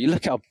 Like, you know, you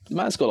look how the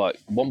man's got like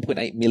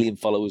 1.8 million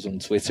followers on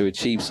Twitter,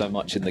 achieved so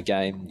much in the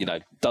game, you know,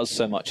 does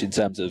so much in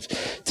terms of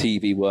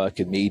TV work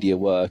and media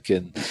work,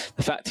 and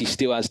the fact he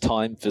still has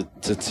time to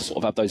sort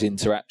of have those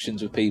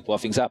interactions with people, I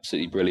think is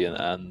absolutely brilliant,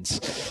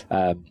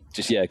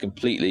 and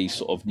completely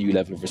sort of new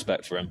level of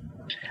respect for him.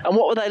 And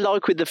what were they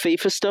like with the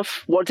FIFA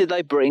stuff? What did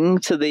they bring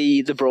to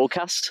the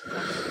broadcast?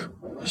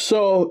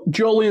 So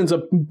Julian's a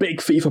big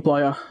FIFA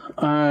player.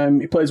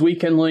 He plays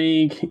weekend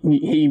league.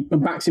 He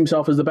backs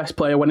himself as the best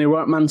player when he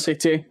was at Man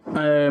City.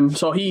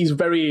 So he's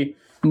very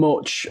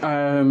much,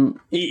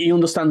 he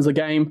understands the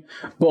game,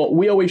 but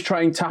we always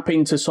try and tap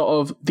into sort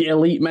of the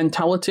elite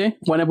mentality.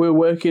 Whenever we're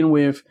working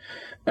with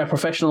a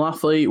professional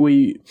athlete,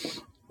 we've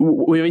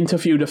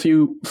interviewed a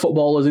few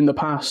footballers in the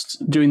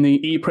past during the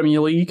E-Premier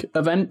League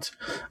event,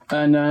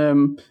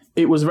 and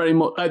it was very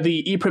much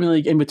the E-Premier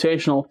League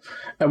Invitational,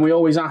 and we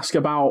always ask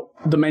about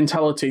the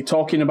mentality,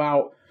 talking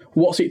about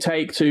what's it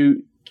take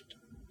to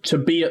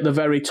be at the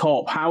very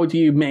top. How do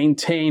you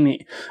maintain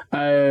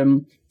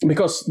it?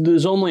 Because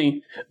there's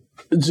only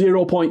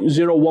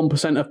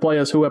 0.01% of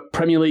players who are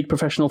Premier League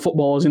professional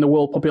footballers in the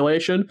world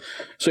population.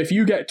 So if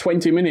you get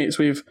 20 minutes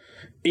with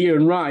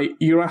Ian Wright,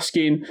 you're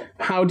asking,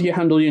 how do you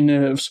handle your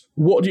nerves?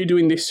 What do you do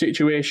in this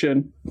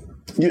situation?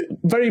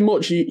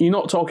 You're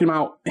not talking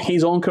about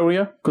his own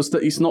career, because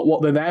it's not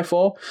what they're there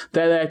for.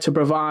 They're there to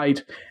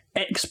provide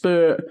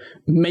expert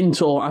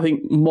mental, I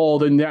think more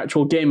than the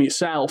actual game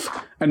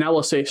itself,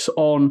 analysis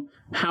on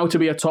how to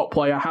be a top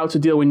player, how to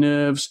deal with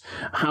nerves,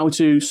 how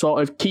to sort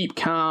of keep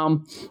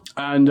calm,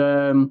 and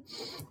the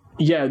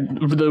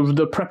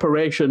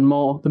preparation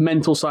more, the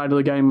mental side of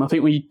the game. I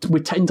think we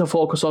tend to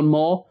focus on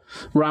more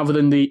rather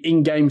than the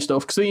in-game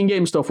stuff, because the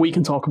in-game stuff we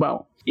can talk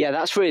about. Yeah,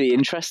 that's really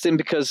interesting,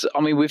 because,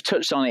 I mean, we've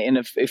touched on it in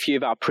a few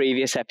of our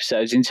previous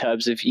episodes in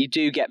terms of you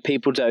do get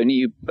people, don't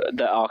you,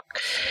 that are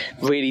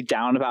really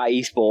down about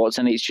esports,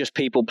 and it's just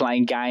people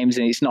playing games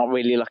and it's not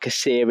really like a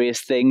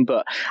serious thing.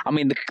 But, I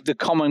mean, the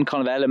common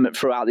kind of element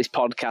throughout this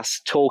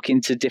podcast,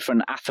 talking to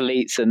different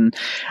athletes and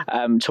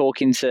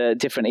talking to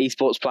different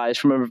esports players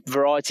from a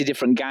variety of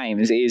different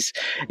games is,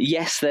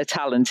 yes, they're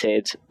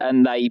talented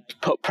and they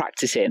put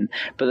practice in,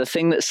 but the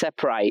thing that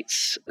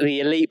separates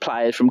the elite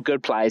players from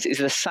good players is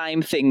the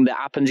same thing that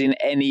happens in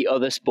any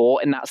other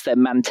sport, and that's their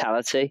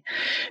mentality.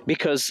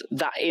 Because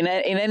that in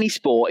any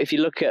sport, if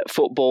you look at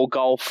football,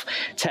 golf,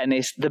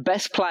 tennis, the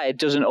best player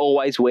doesn't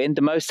always win.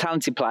 The most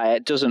talented player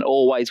doesn't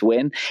always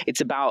win.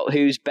 It's about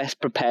who's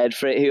best prepared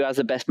for it, who has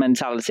the best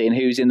mentality, and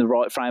who's in the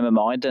right frame of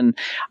mind. And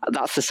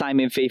that's the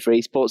same in FIFA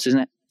esports, isn't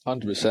it?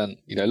 100%.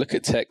 You know, look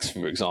at Tex,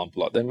 for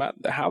example. Like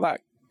how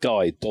that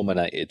guy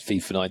dominated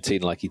FIFA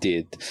 19 like he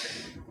did.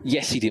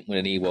 Yes, he didn't win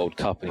an E-World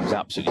Cup and he was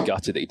absolutely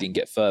gutted that he didn't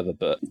get further,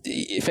 but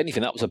if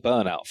anything, that was a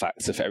burnout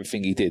factor for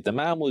everything he did. The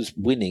man was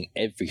winning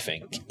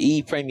everything.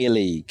 E-Premier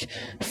League,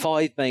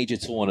 5 major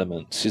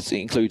tournaments,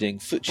 including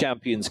FUT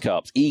Champions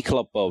Cups,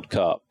 E-Club World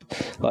Cup.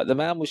 Like, the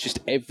man was just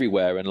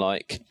everywhere, and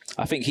like,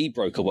 I think he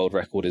broke a world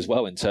record as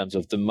well in terms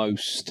of the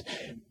most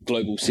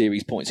global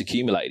series points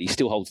accumulated. He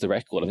still holds the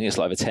record. I think it's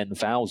like over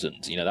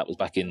 10,000. You know, that was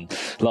back in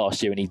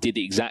last year, and he did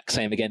the exact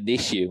same again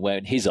this year, where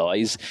in his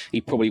eyes, he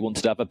probably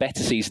wanted to have a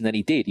better season than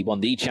he did. He won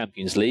the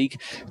Champions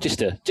League,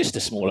 just a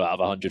small out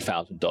of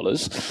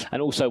 $100,000,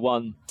 and also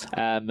won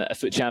a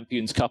FUT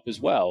Champions Cup as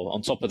well.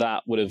 On top of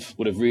that, would have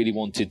really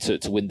wanted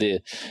to win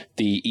the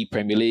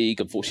E-Premier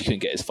League. Unfortunately, couldn't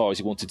get as far as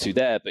he wanted to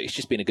there, but it's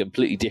just been a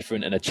completely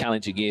different and a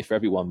challenging year for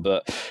everyone.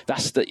 But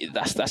that's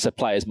a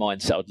player's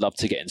mindset I'd love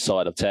to get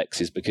inside of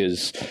Texas,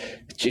 because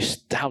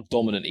just how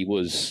dominant he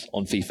was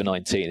on FIFA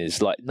 19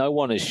 is like, no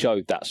one has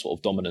showed that sort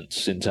of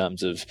dominance in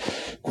terms of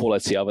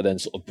quality other than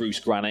sort of Bruce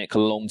Granick a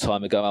long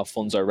time ago,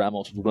 Alfonso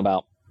Ramos. We're talking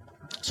about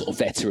sort of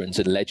veterans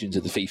and legends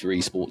of the FIFA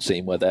esports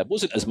scene, where there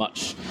wasn't as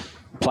much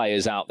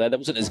players out there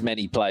wasn't as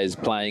many players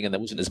playing, and there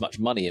wasn't as much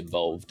money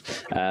involved,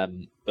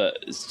 but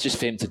it's just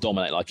for him to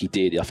dominate like he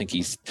did, I think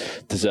he's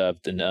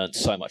deserved and earned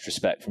so much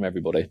respect from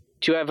everybody.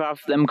 Do you ever have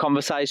them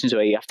conversations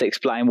where you have to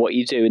explain what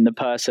you do and the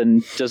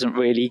person doesn't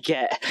really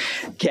get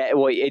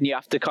what, and you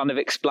have to kind of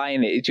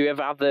explain it? Do you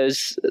ever have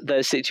those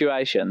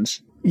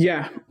situations?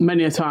 Yeah,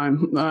 many a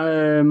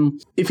time.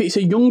 If it's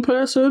a young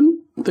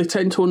person, they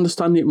tend to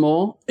understand it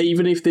more.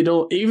 Even if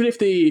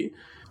they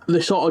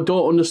sort of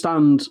don't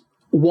understand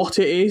what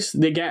it is,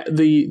 they get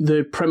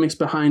the premise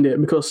behind it,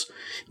 because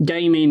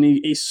gaming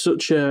is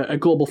such a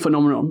global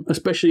phenomenon,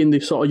 especially in the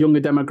sort of younger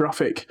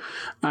demographic.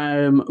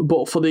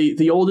 But for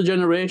the older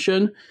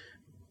generation,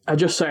 I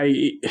just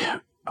say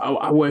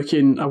I work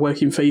in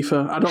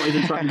FIFA. I don't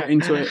even try and get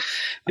into it.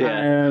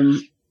 Yeah.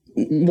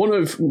 One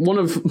of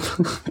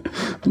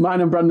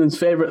mine and Brandon's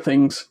favourite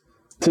things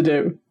to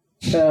do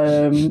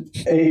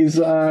is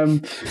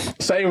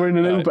say we're in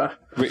an Uber.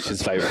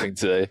 Richard's favourite thing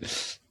to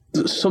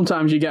do.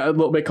 Sometimes you get a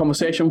little bit of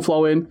conversation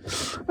flowing,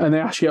 and they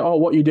ask you, "Oh,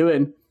 what are you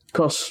doing?"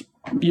 Because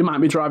you might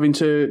be driving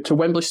to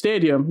Wembley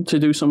Stadium to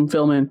do some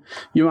filming.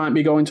 You might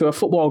be going to a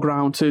football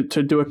ground to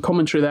do a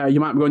commentary there. You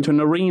might be going to an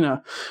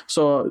arena.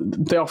 So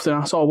they often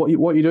ask, "Oh, what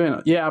are you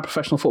doing?" "Yeah, I'm a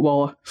professional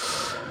footballer."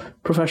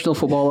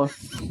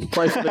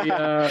 Play for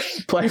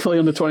the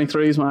under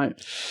 23s, mate.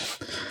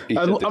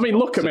 I mean,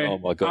 look at me. Oh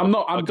my God.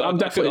 I'm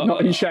definitely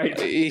not in shape.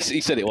 He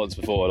said it once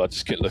before, and I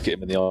just couldn't look at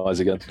him in the eyes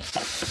again.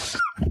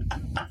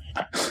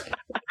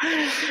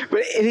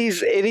 But it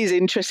is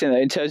interesting though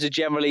in terms of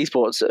general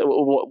esports,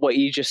 what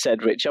you just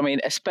said, Rich. I mean,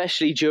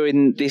 especially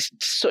during this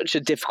such a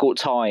difficult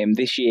time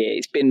this year,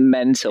 it's been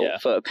mental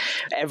for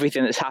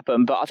everything that's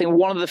happened. But I think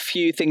one of the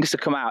few things to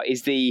come out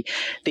is the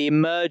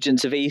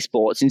emergence of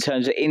esports in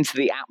terms of into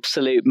the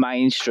absolute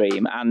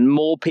mainstream, and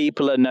more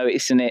people are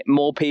noticing it,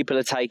 more people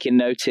are taking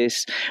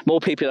notice, more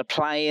people are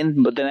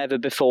playing than ever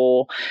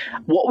before.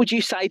 What would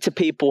you say to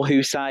people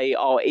who say,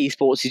 "Oh,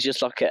 esports is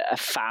just like a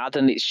fad,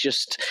 and it's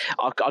just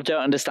I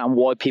don't understand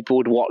why people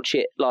would watch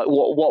it"? Like,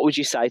 what would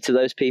you say to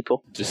those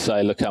people? Just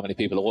say, look how many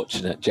people are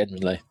watching it.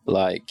 Genuinely,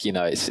 like, you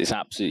know, it's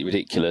absolutely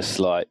ridiculous.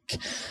 Like,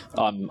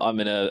 I'm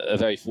in a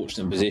very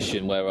fortunate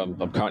position where I'm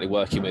currently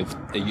working with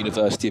the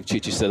University of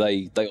Chichester.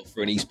 They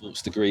offer an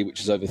esports degree,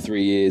 which is over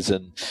 3 years,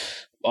 and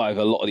I have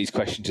a lot of these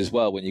questions as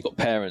well when you've got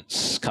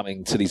parents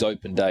coming to these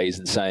open days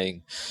and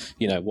saying,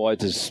 you know, why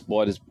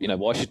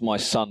should my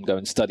son go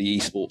and study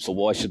esports, or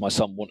why should my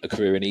son want a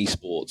career in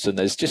esports? And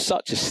there's just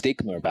such a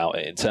stigma about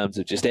it in terms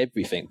of just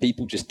everything.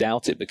 People just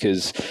doubt it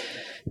because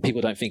people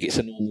don't think it's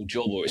a normal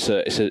job, or it's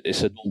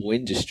a normal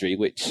industry,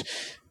 which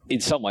in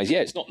some ways,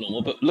 it's not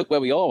normal, but look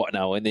where we are right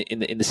now in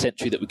the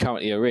century that we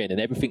currently are in, and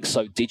everything's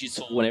so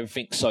digital and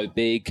everything's so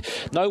big.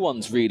 No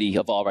one's really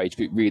of our age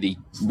group really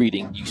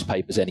reading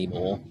newspapers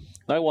anymore.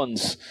 No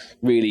one's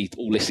really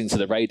all listening to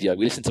the radio.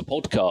 We listen to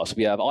podcasts.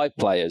 We have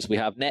iPlayers. We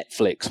have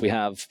Netflix. We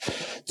have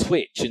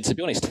Twitch. And to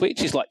be honest,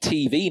 Twitch is like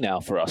TV now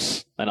for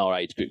us and our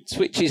age group.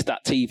 Twitch is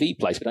that TV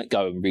place. We don't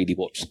go and really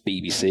watch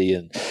BBC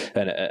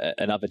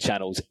and other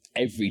channels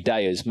every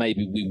day as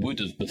maybe we would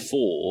have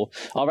before.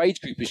 Our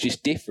age group is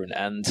just different.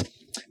 And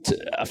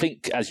I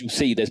think, as you'll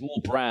see, there's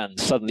more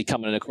brands suddenly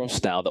coming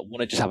across now that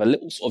want to just have a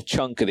little sort of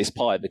chunk of this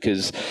pie,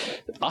 because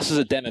us as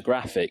a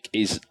demographic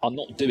are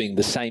not doing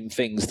the same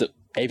things that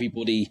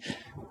everybody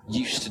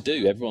used to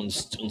do.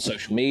 Everyone's on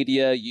social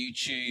media,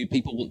 YouTube,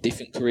 people want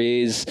different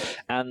careers,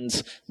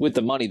 and with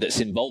the money that's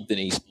involved in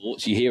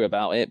esports, you hear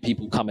about it,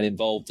 people coming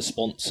involved, the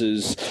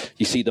sponsors,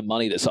 you see the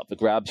money that's up for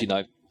grabs. You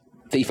know,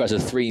 FIFA has a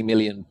 $3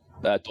 million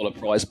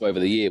prize over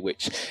the year,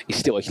 which is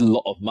still a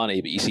lot of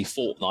money, but you see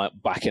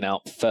Fortnite backing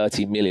out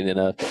 30 million in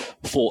a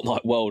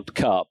Fortnite World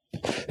Cup.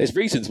 There's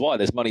reasons why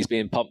there's money's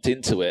being pumped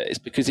into it. It's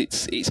because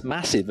it's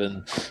massive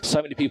and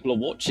so many people are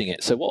watching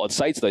it. So what I'd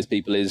say to those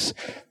people is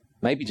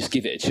maybe just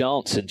give it a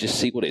chance and just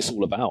see what it's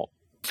all about.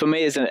 For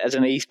me, as an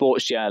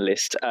esports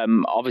journalist,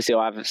 obviously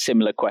I have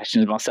similar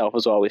questions myself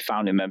as well with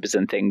founding members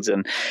and things,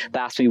 and they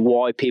ask me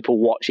why people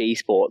watch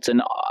esports.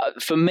 And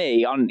for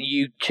me,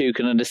 you two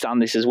can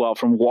understand this as well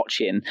from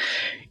watching.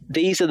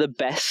 These are the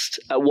best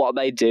at what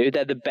they do.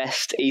 They're the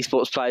best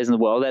esports players in the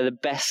world. They're the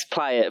best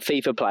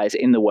FIFA players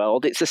in the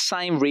world. It's the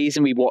same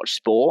reason we watch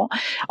sport.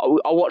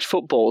 I watch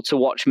football to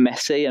watch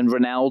Messi and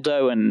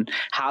Ronaldo and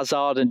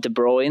Hazard and De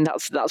Bruyne.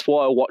 That's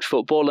why I watch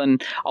football,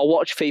 and I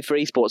watch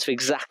FIFA esports for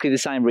exactly the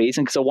same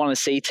reason, because I want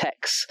to see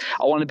Tex.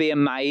 I want to be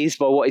amazed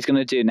by what he's going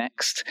to do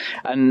next.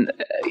 And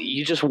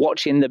you're just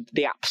watching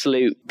the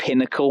absolute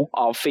pinnacle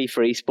of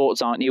FIFA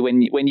esports, aren't you?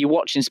 When you're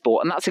watching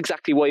sport, and that's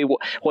exactly why you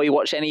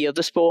watch any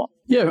other sport.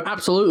 Yeah,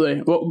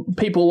 absolutely. Well,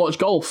 people watch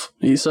golf.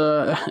 It's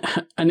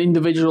an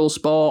individual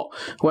sport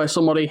where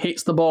somebody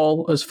hits the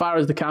ball as far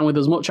as they can with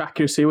as much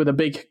accuracy with a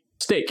big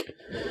stick.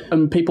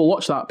 And people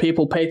watch that.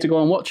 People pay to go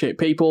and watch it.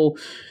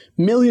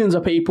 Millions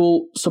of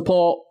people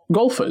support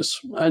golfers,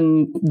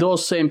 and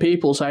those same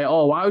people say,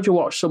 "Oh, why would you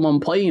watch someone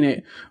playing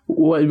it?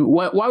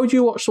 Why would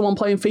you watch someone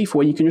playing FIFA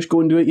when you can just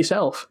go and do it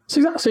yourself?" It's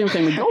the exact same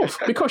thing with golf,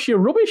 because you're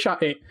rubbish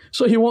at it.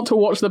 So you want to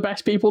watch the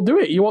best people do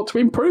it. You want to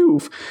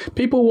improve.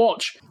 People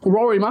watch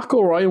Rory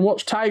McIlroy and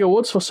watch Tiger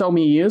Woods for so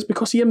many years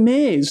because he's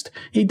amazed.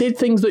 He did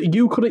things that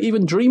you couldn't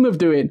even dream of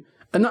doing.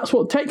 And that's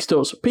what Tex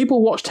does.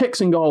 People watch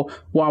Tex and go,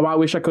 "Wow, I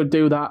wish I could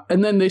do that."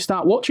 And then they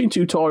start watching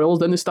tutorials,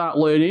 then they start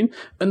learning,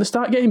 and they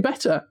start getting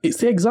better. It's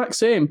the exact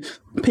same.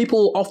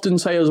 People often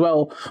say as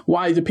well,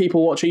 why do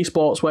people watch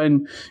esports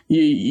when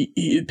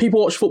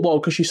people watch football?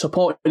 Because you're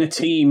supporting a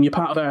team, you're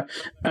part of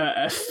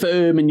a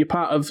firm, and you're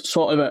part of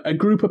sort of a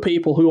group of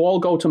people who all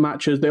go to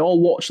matches, they all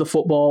watch the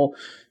football.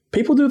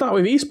 People do that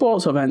with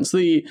esports events.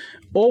 The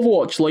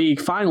Overwatch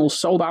League finals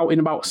sold out in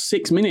about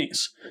 6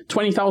 minutes.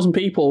 20,000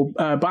 people,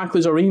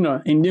 Barclays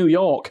Arena in New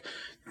York.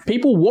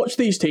 People watch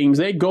these teams.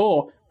 They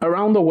go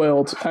around the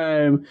world.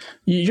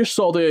 You just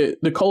saw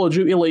the Call of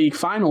Duty League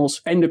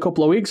finals end a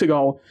couple of weeks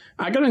ago.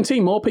 I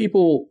guarantee more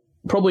people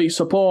probably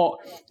support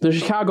the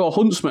Chicago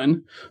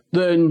Huntsmen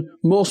than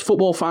most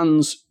football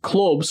fans'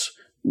 clubs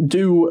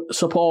do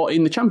support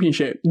in the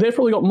championship. They've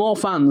probably got more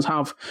fans,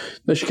 have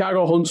the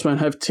Chicago Huntsmen,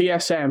 have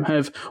TSM,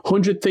 have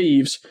 100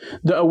 Thieves,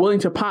 that are willing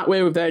to part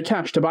way with their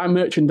cash to buy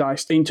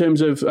merchandise in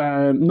terms of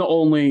not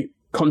only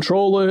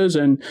controllers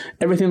and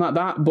everything like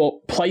that,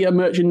 but player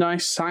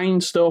merchandise,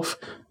 signed stuff,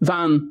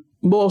 than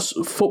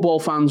most football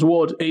fans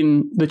would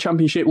in the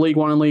Championship, League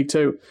One and League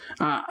Two.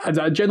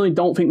 I generally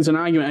don't think there's an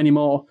argument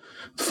anymore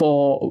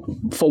for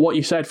what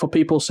you said, for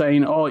people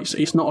saying, oh,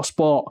 it's not a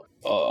sport.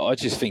 I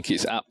just think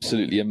it's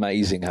absolutely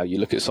amazing how you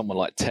look at someone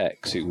like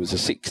Tex, who was a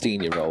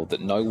 16-year-old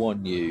that no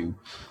one knew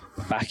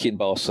back in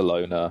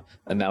Barcelona,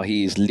 and now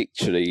he is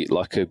literally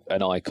like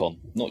an icon,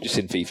 not just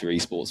in FIFA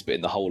esports, but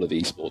in the whole of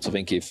esports. I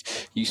think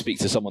if you speak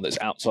to someone that's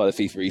outside of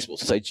FIFA esports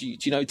and say, do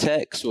you know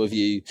Tex, or have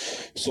you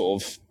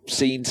sort of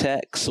seen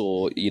Tex,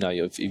 or have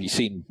you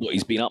seen what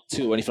he's been up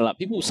to or anything like that,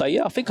 people will say,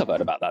 yeah, I think I've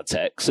heard about that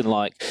Tex, and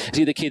like, is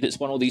he the kid that's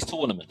won all these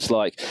tournaments?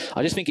 Like,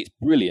 I just think it's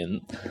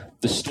brilliant,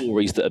 the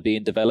stories that are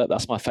being developed.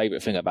 That's my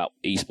favourite thing about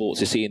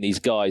esports, is seeing these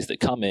guys that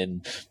come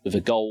in with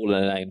a goal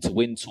and an aim to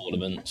win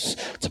tournaments,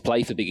 to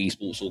play for big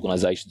esports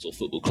organisations or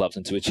football clubs,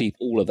 and to achieve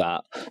all of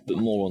that, but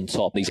more on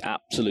top, these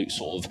absolute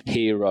sort of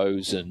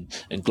heroes and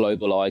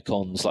global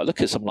icons. Like,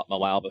 look at someone like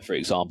Moalba, for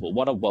example,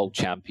 won a world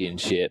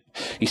championship.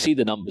 You see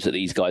the numbers that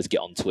these guys get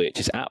on Twitch,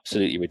 is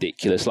absolutely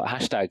ridiculous. Like,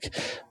 hashtag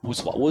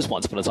was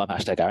once upon a time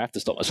hashtag I have to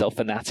stop myself,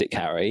 Fanatic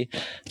Harry.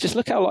 Just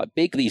look how like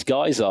big these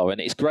guys are, and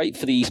it's great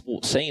for the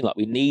esports scene. Like,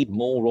 we need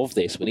more of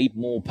this. We need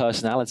more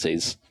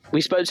personalities. We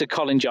spoke to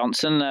Colin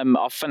Johnson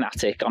of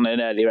Fnatic on an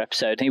earlier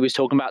episode, and he was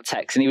talking about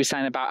Tex, and he was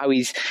saying about how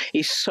he's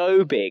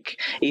so big,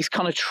 he's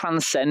kind of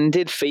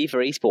transcended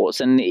FIFA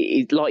esports, and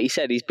like you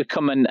said, he's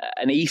become an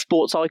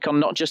esports icon,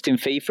 not just in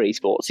FIFA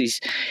esports.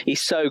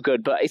 He's so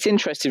good. But it's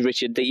interesting,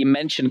 Richard, that you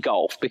mentioned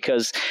golf,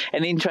 because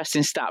an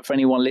interesting stat for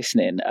anyone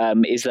listening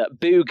is that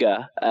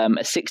Booga, a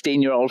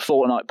 16-year-old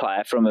Fortnite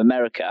player from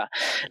America,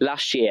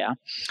 last year,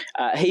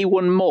 he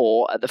won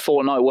more at the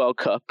Fortnite World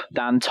Cup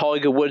than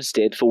Tiger Woods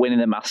did for winning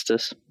the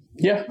Masters.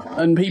 Yeah,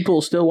 and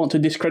people still want to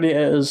discredit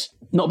it as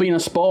not being a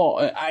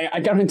sport. I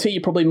guarantee you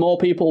probably more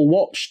people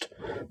watched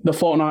the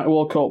Fortnite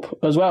World Cup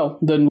as well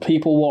than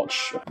people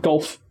watch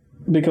golf,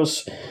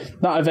 because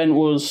that event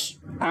was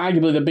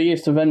arguably the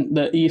biggest event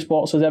that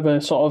esports has ever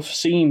sort of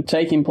seen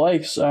taking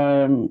place.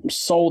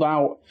 Sold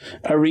out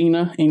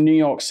arena in New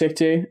York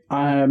City.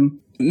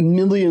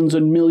 Millions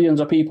and millions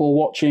of people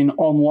watching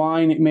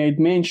online. It made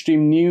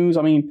mainstream news.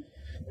 I mean,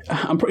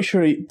 I'm pretty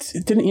sure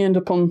didn't he end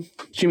up on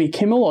Jimmy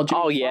Kimmel or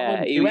Jimmy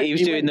Fallon? He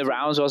was doing the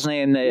rounds, wasn't he,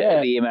 in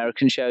the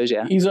American shows?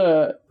 Yeah, he's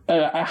a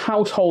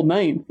household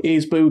name,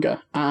 is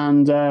Booga,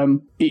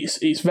 and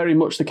it's very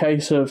much the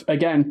case of,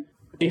 again,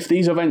 if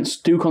these events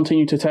do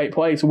continue to take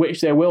place, which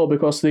they will,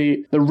 because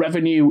the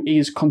revenue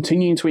is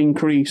continuing to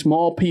increase,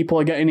 more people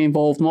are getting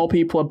involved, more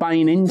people are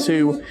buying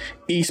into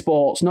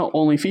esports, not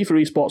only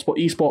FIFA esports, but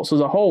esports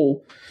as a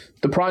whole,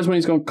 the prize money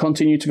is going to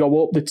continue to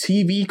go up. The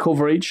TV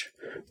coverage,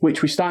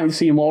 which we're starting to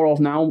see more of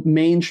now,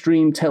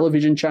 mainstream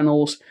television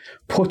channels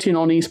putting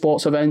on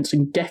esports events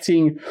and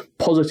getting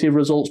positive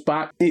results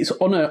back, it's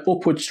on an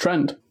upwards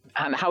trend.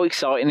 And how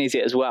exciting is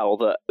it as well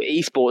that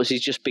esports is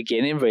just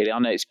beginning, really? I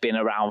know it's been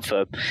around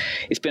for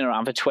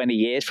 20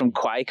 years from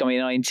Quake. I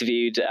mean, I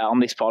interviewed on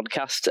this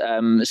podcast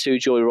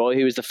Sujoy Roy,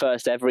 who was the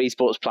first ever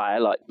esports player,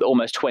 like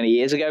almost 20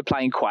 years ago,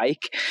 playing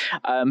Quake.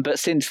 But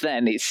since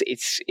then,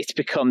 it's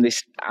become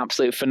this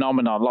absolute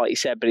phenomenon, like you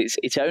said. But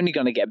it's only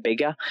going to get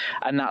bigger,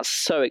 and that's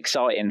so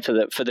exciting for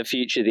the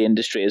future of the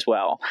industry as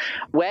well.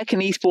 Where can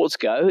esports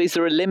go? Is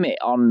there a limit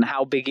on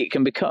how big it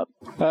can become?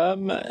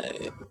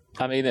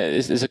 I mean,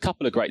 there's a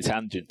couple of great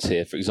tangents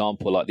here. For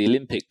example, like the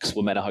Olympics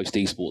were meant to host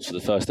esports for the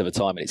first ever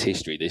time in its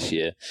history this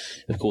year.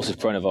 Of course, if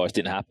coronavirus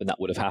didn't happen, that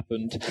would have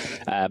happened.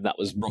 That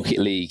was Rocket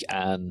League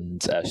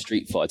and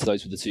Street Fighter.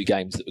 Those were the two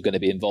games that were going to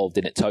be involved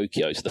in at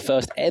Tokyo. So the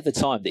first ever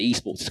time that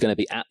esports is going to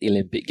be at the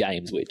Olympic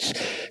Games, which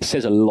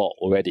says a lot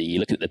already. You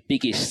look at the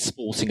biggest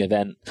sporting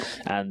event,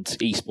 and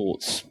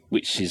esports,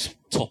 which is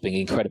topping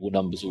incredible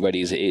numbers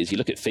already as it is. You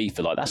look at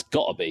FIFA, like, that's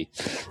got to be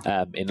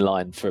in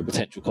line for a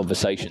potential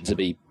conversation to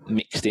be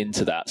mixed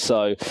into that.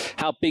 So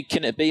how big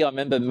can it be? I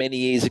remember many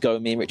years ago,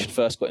 me and Richard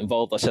first got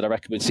involved, I said I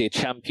reckon we'd see a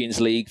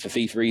Champions League for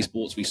FIFA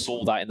esports. We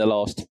saw that in the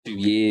last 2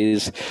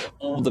 years.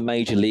 All the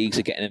major leagues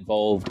are getting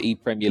involved,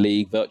 E-Premier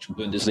League, Virtual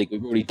Bundesliga.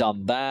 We've already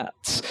done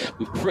that.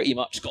 We've pretty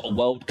much got a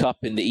World Cup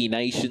in the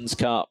E-Nations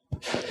Cup.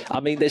 I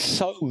mean, there's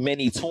so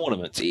many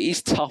tournaments. It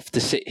is tough to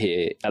sit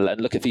here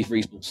and look at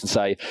FIFA esports and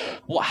say,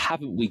 what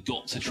haven't we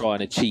got to try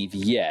and achieve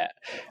yet?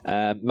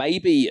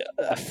 Maybe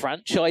a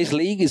franchise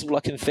league is all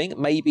I can think.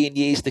 Maybe in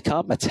years to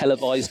come, a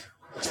televised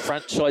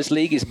franchise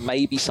league is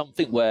maybe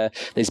something where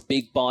there's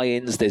big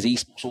buy-ins, there's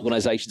esports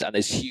organisations, and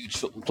there's huge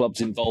football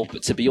clubs involved.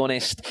 But to be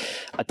honest,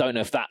 I don't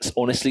know if that's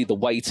honestly the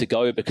way to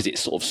go, because it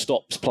sort of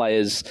stops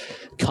players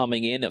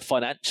coming in. And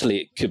financially,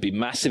 it could be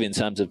massive in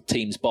terms of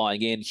teams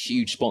buying in,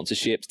 huge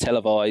sponsorships,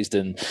 televised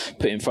and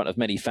put in front of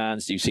many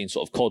fans. You've seen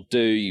sort of COD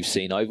do, you've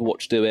seen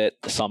Overwatch do it,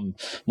 some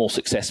more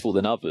successful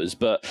than others.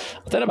 But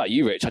I don't know about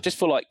you, Rich. I just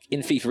feel like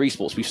in FIFA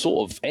esports, we've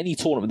sort of, any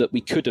tournament that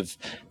we could have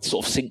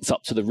sort of synced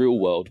up to the real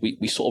world,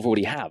 we sort of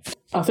already have.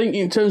 I think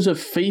in terms of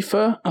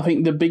FIFA, I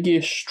think the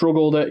biggest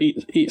struggle that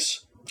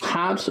it's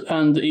had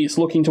and it's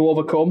looking to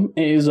overcome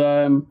is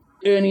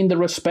earning the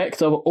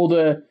respect of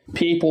other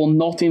people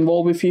not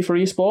involved with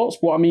FIFA esports.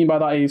 What I mean by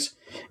that is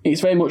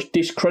it's very much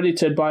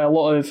discredited by a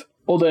lot of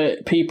other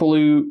people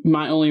who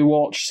might only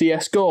watch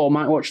CSGO,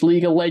 might watch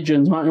League of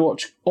Legends, might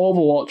watch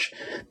Overwatch.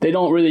 They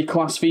don't really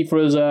class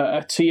FIFA as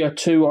a tier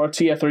 2 or a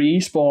tier 3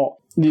 esport.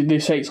 They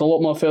say it's a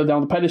lot more further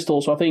down the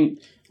pedestal. So I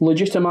think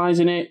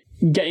legitimising it,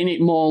 getting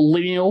it more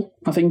lineal,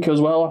 I think,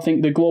 as well. I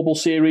think the Global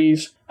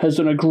Series has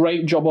done a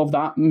great job of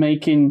that,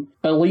 making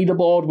a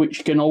leaderboard which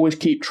you can always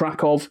keep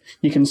track of.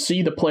 You can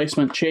see the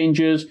placement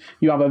changes.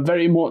 You have a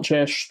very much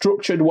a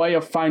structured way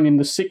of finding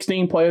the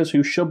 16 players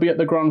who should be at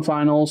the grand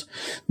finals,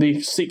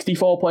 the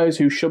 64 players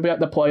who should be at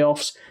the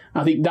playoffs.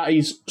 I think that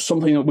is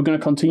something that we're going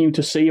to continue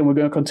to see, and we're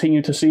going to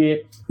continue to see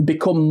it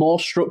become more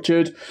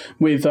structured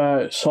with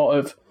sort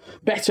of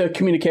better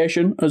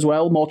communication as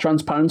well, more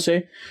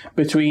transparency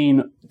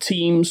between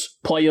teams,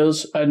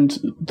 players, and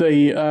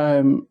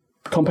the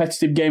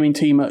competitive gaming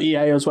team at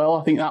EA as well.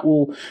 I think that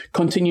will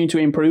continue to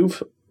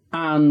improve.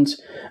 And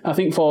I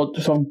think for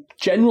sort of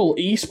general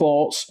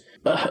esports,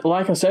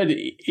 like I said,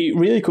 it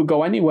really could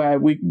go anywhere.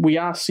 We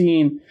are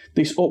seeing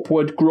this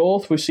upward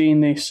growth. We're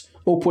seeing this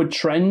upward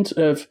trend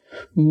of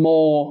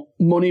more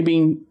money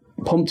being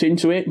pumped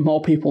into it,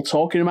 more people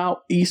talking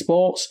about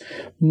esports,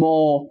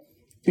 more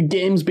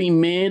games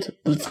being made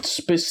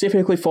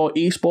specifically for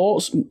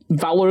esports.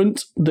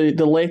 Valorant,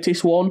 the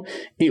latest one,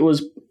 it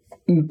was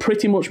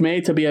pretty much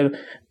made to be a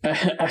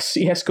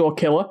CSGO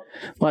killer.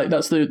 Like,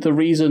 that's the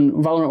reason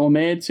Valorant were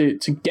made, to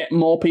get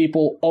more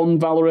people on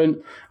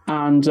Valorant.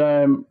 And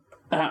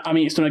I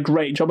mean, it's done a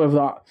great job of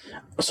that.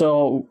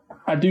 So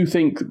I do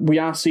think we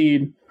are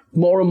seeing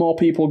more and more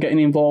people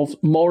getting involved,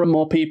 more and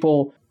more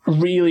people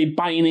really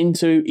buying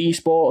into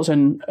esports,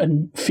 and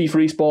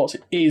FIFA esports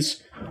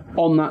is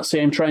on that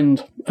same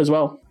trend as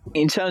well.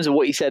 In terms of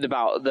what you said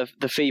about the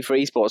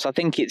FIFA esports, I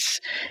think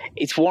it's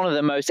one of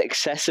the most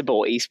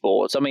accessible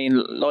esports. I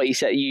mean, like you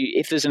said,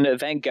 if there's an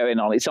event going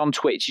on, it's on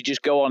Twitch. You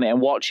just go on it and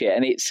watch it,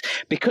 and it's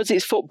because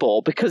it's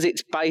football, because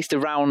it's based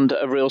around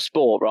a real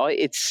sport, right?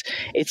 It's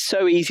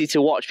so easy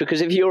to watch,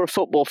 because if you're a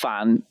football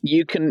fan,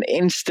 you can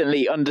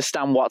instantly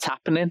understand what's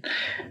happening.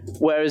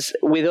 Whereas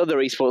with other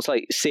esports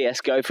like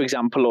CSGO, for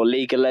example, or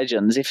League of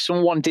Legends, if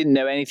someone didn't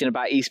know anything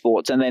about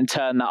esports and then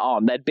turned that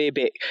on, they'd be a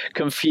bit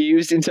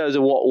confused in terms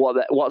of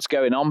what's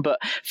going on. But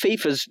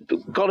FIFA's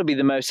got to be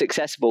the most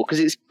accessible, because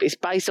it's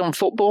based on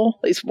football.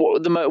 It's one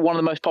of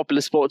the most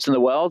popular sports in the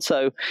world.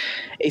 So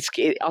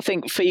I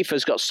think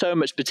FIFA's got so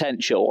much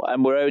potential,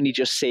 and we're only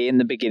just seeing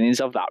the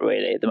beginnings of that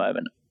really at the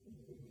moment.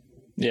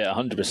 Yeah,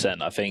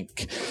 100%. I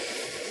think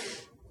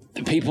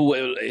people,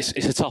 it's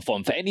a tough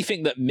one for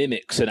anything that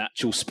mimics an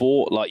actual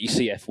sport. Like you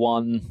see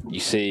F1,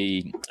 you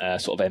see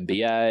sort of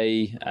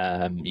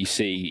NBA, you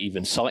see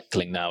even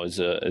cycling now as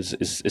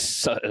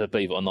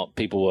believe it or not,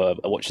 people are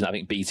watching. I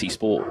think BT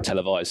Sport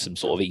televised some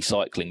sort of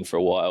e-cycling for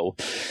a while.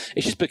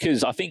 It's just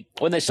because I think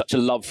when there's such a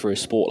love for a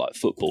sport like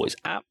football, it's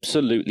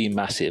absolutely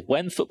massive.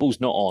 When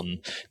football's not on,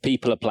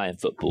 people are playing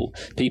football.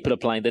 People are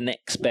playing the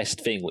next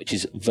best thing, which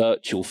is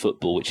virtual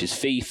football, which is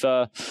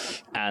FIFA,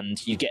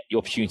 and you get the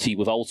opportunity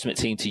with Ultimate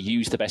Team to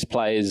use the best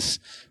players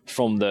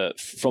from the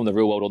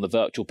real world on the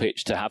virtual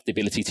pitch, to have the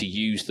ability to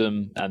use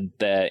them and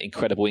their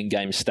incredible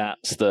in-game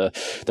stats,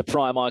 the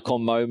prime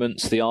icon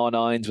moments, the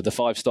R9s with the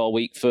 5-star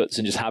weak foots,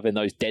 and just having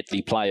those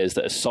deadly players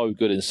that are so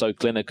good and so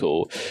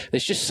clinical.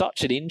 There's just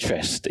such an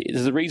interest.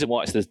 There's a reason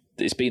why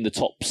it's been the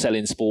top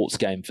selling sports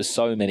game for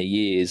so many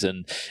years,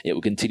 and it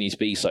will continue to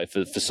be so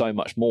for so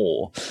much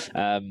more.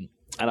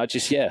 And I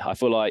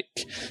feel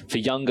like for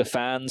younger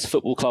fans,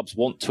 football clubs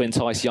want to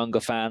entice younger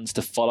fans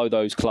to follow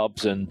those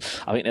clubs. And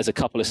I think there's a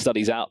couple of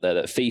studies out there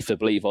that FIFA,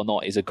 believe it or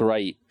not, is a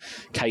great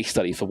case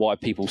study for why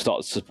people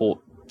start to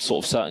support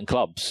sort of certain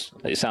clubs.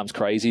 It sounds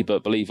crazy,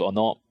 but believe it or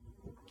not,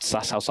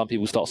 that's how some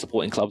people start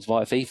supporting clubs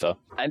via FIFA.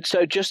 And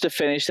so just to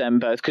finish them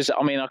both, because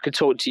I mean I could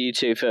talk to you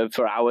two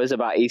for hours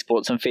about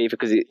esports and FIFA,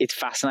 because it's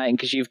fascinating,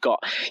 because you've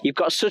got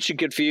such a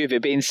good view of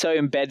it, being so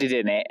embedded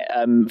in it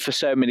for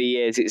so many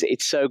years.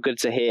 It's so good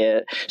to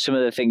hear some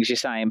of the things you're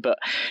saying. But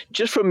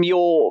just from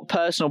your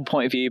personal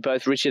point of view,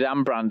 both Richard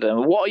and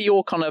Brandon, what are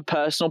your kind of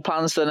personal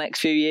plans for the next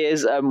few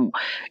years?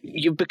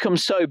 You've become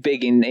so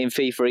big in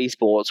FIFA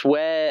esports.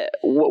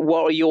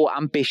 What are your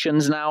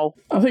ambitions now?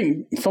 I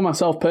think for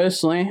myself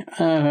personally,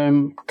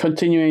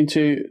 continuing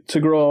to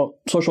grow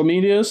social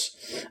medias,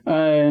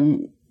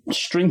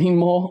 streaming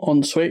more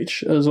on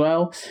Twitch as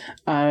well,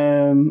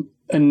 and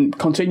and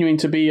continuing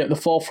to be at the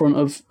forefront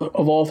of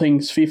all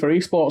things FIFA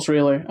esports,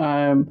 really.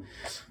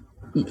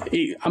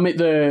 I'm at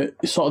the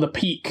sort of the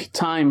peak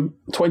time,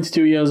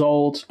 22 years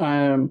old.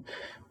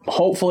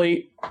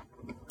 Hopefully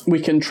we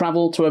can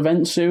travel to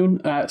events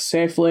soon,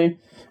 safely,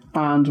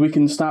 and we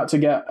can start to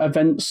get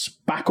events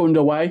back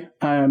underway,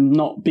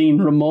 not being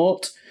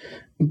remote.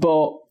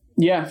 But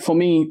yeah, for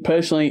me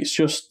personally, it's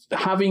just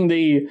having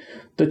the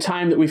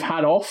time that we've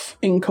had off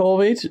in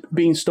COVID,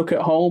 being stuck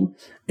at home,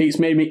 it's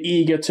made me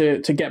eager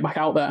to get back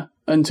out there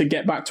and to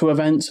get back to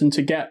events and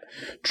to get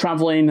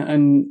travelling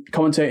and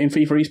commentating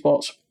FIFA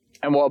esports.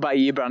 And what about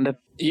you, Brandon?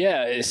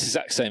 Yeah, it's the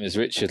exact same as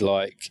Richard.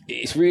 Like,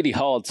 it's really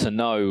hard to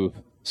know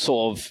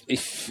sort of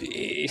if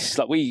it's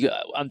like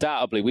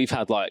we've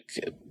had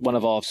like one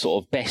of our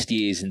sort of best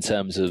years in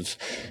terms of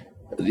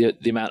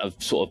the amount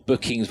of sort of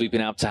bookings we've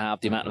been able to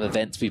have, the amount of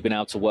events we've been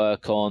able to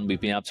work on.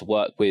 We've been able to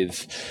work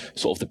with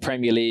sort of the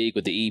Premier League,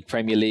 with the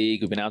E-Premier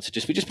League. We've been able to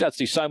been able to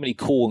do so many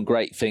cool and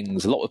great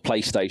things, a lot with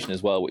PlayStation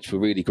as well, which we're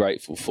really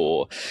grateful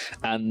for.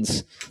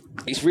 And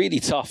it's really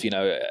tough,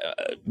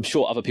 I'm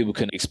sure other people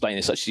can explain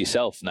this, such as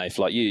yourself, Nath,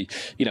 like we're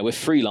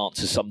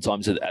freelancers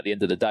sometimes at the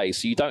end of the day,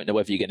 so you don't know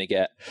whether you're going to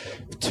get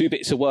 2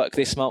 bits of work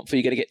this month or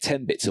you're going to get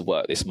 10 bits of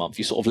work this month.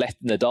 You're sort of left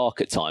in the dark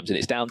at times, and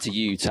it's down to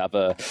you to have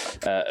a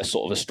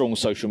sort of a strong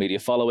social media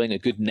following, a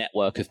good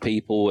network of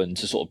people, and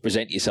to sort of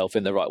present yourself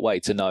in the right way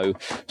to know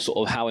sort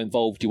of how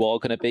involved you are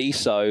going to be.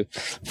 So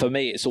for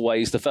me, it's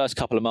always the first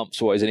couple of months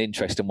are always an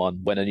interesting one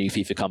when a new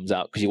FIFA comes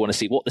out, because you want to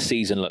see what the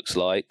season looks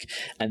like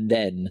and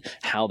then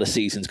how the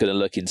season's going to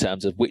look in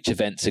terms of which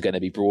events are going to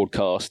be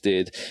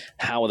broadcasted,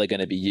 how are they going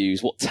to be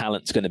used, what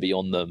talent's going to be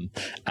on them.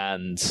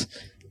 And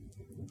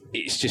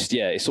it's just,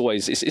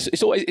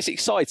 it's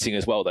exciting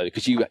as well, though,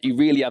 because you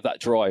really have that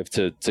drive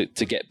to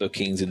get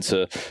bookings and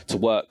to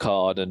work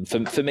hard. And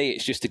for me,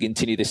 it's just to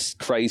continue this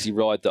crazy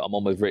ride that I'm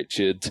on with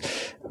Richard.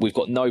 We've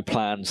got no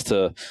plans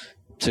to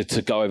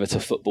go over to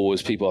football,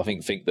 as people I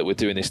think that we're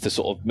doing this to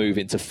sort of move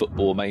into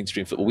football,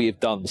 mainstream football. We have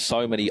done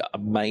so many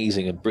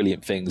amazing and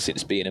brilliant things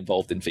since being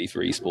involved in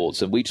FIFA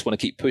esports, and we just want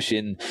to keep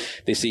pushing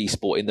this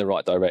esport in the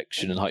right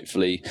direction and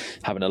hopefully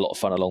having a lot of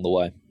fun along the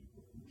way.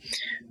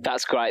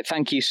 That's great.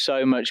 Thank you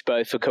so much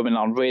both for coming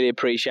on. Really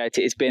appreciate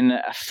it. It's been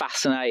a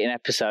fascinating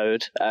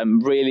episode.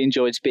 Really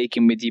enjoyed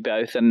speaking with you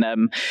both. And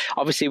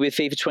obviously with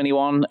FIFA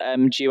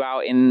 21 due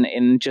out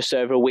in just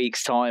over a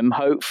week's time,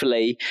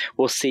 hopefully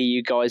we'll see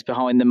you guys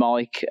behind the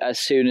mic as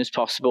soon as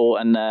possible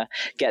and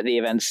get the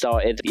event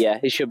started. Yeah,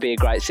 it should be a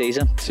great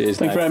season. Cheers.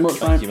 Thank you very much,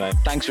 Thank you, mate.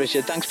 Thanks,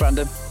 Richard. Thanks,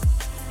 Brandon.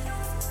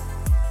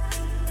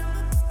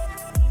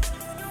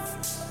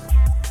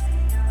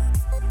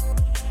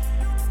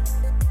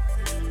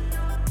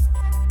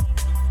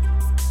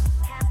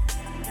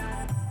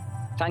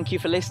 Thank you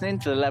for listening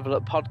to the Level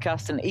Up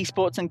podcast and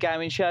esports and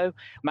gaming show.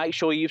 Make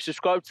sure you've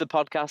subscribed to the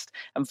podcast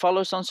and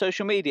follow us on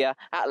social media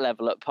at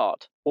Level Up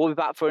Pod. We'll be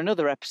back for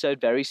another episode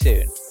very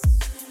soon.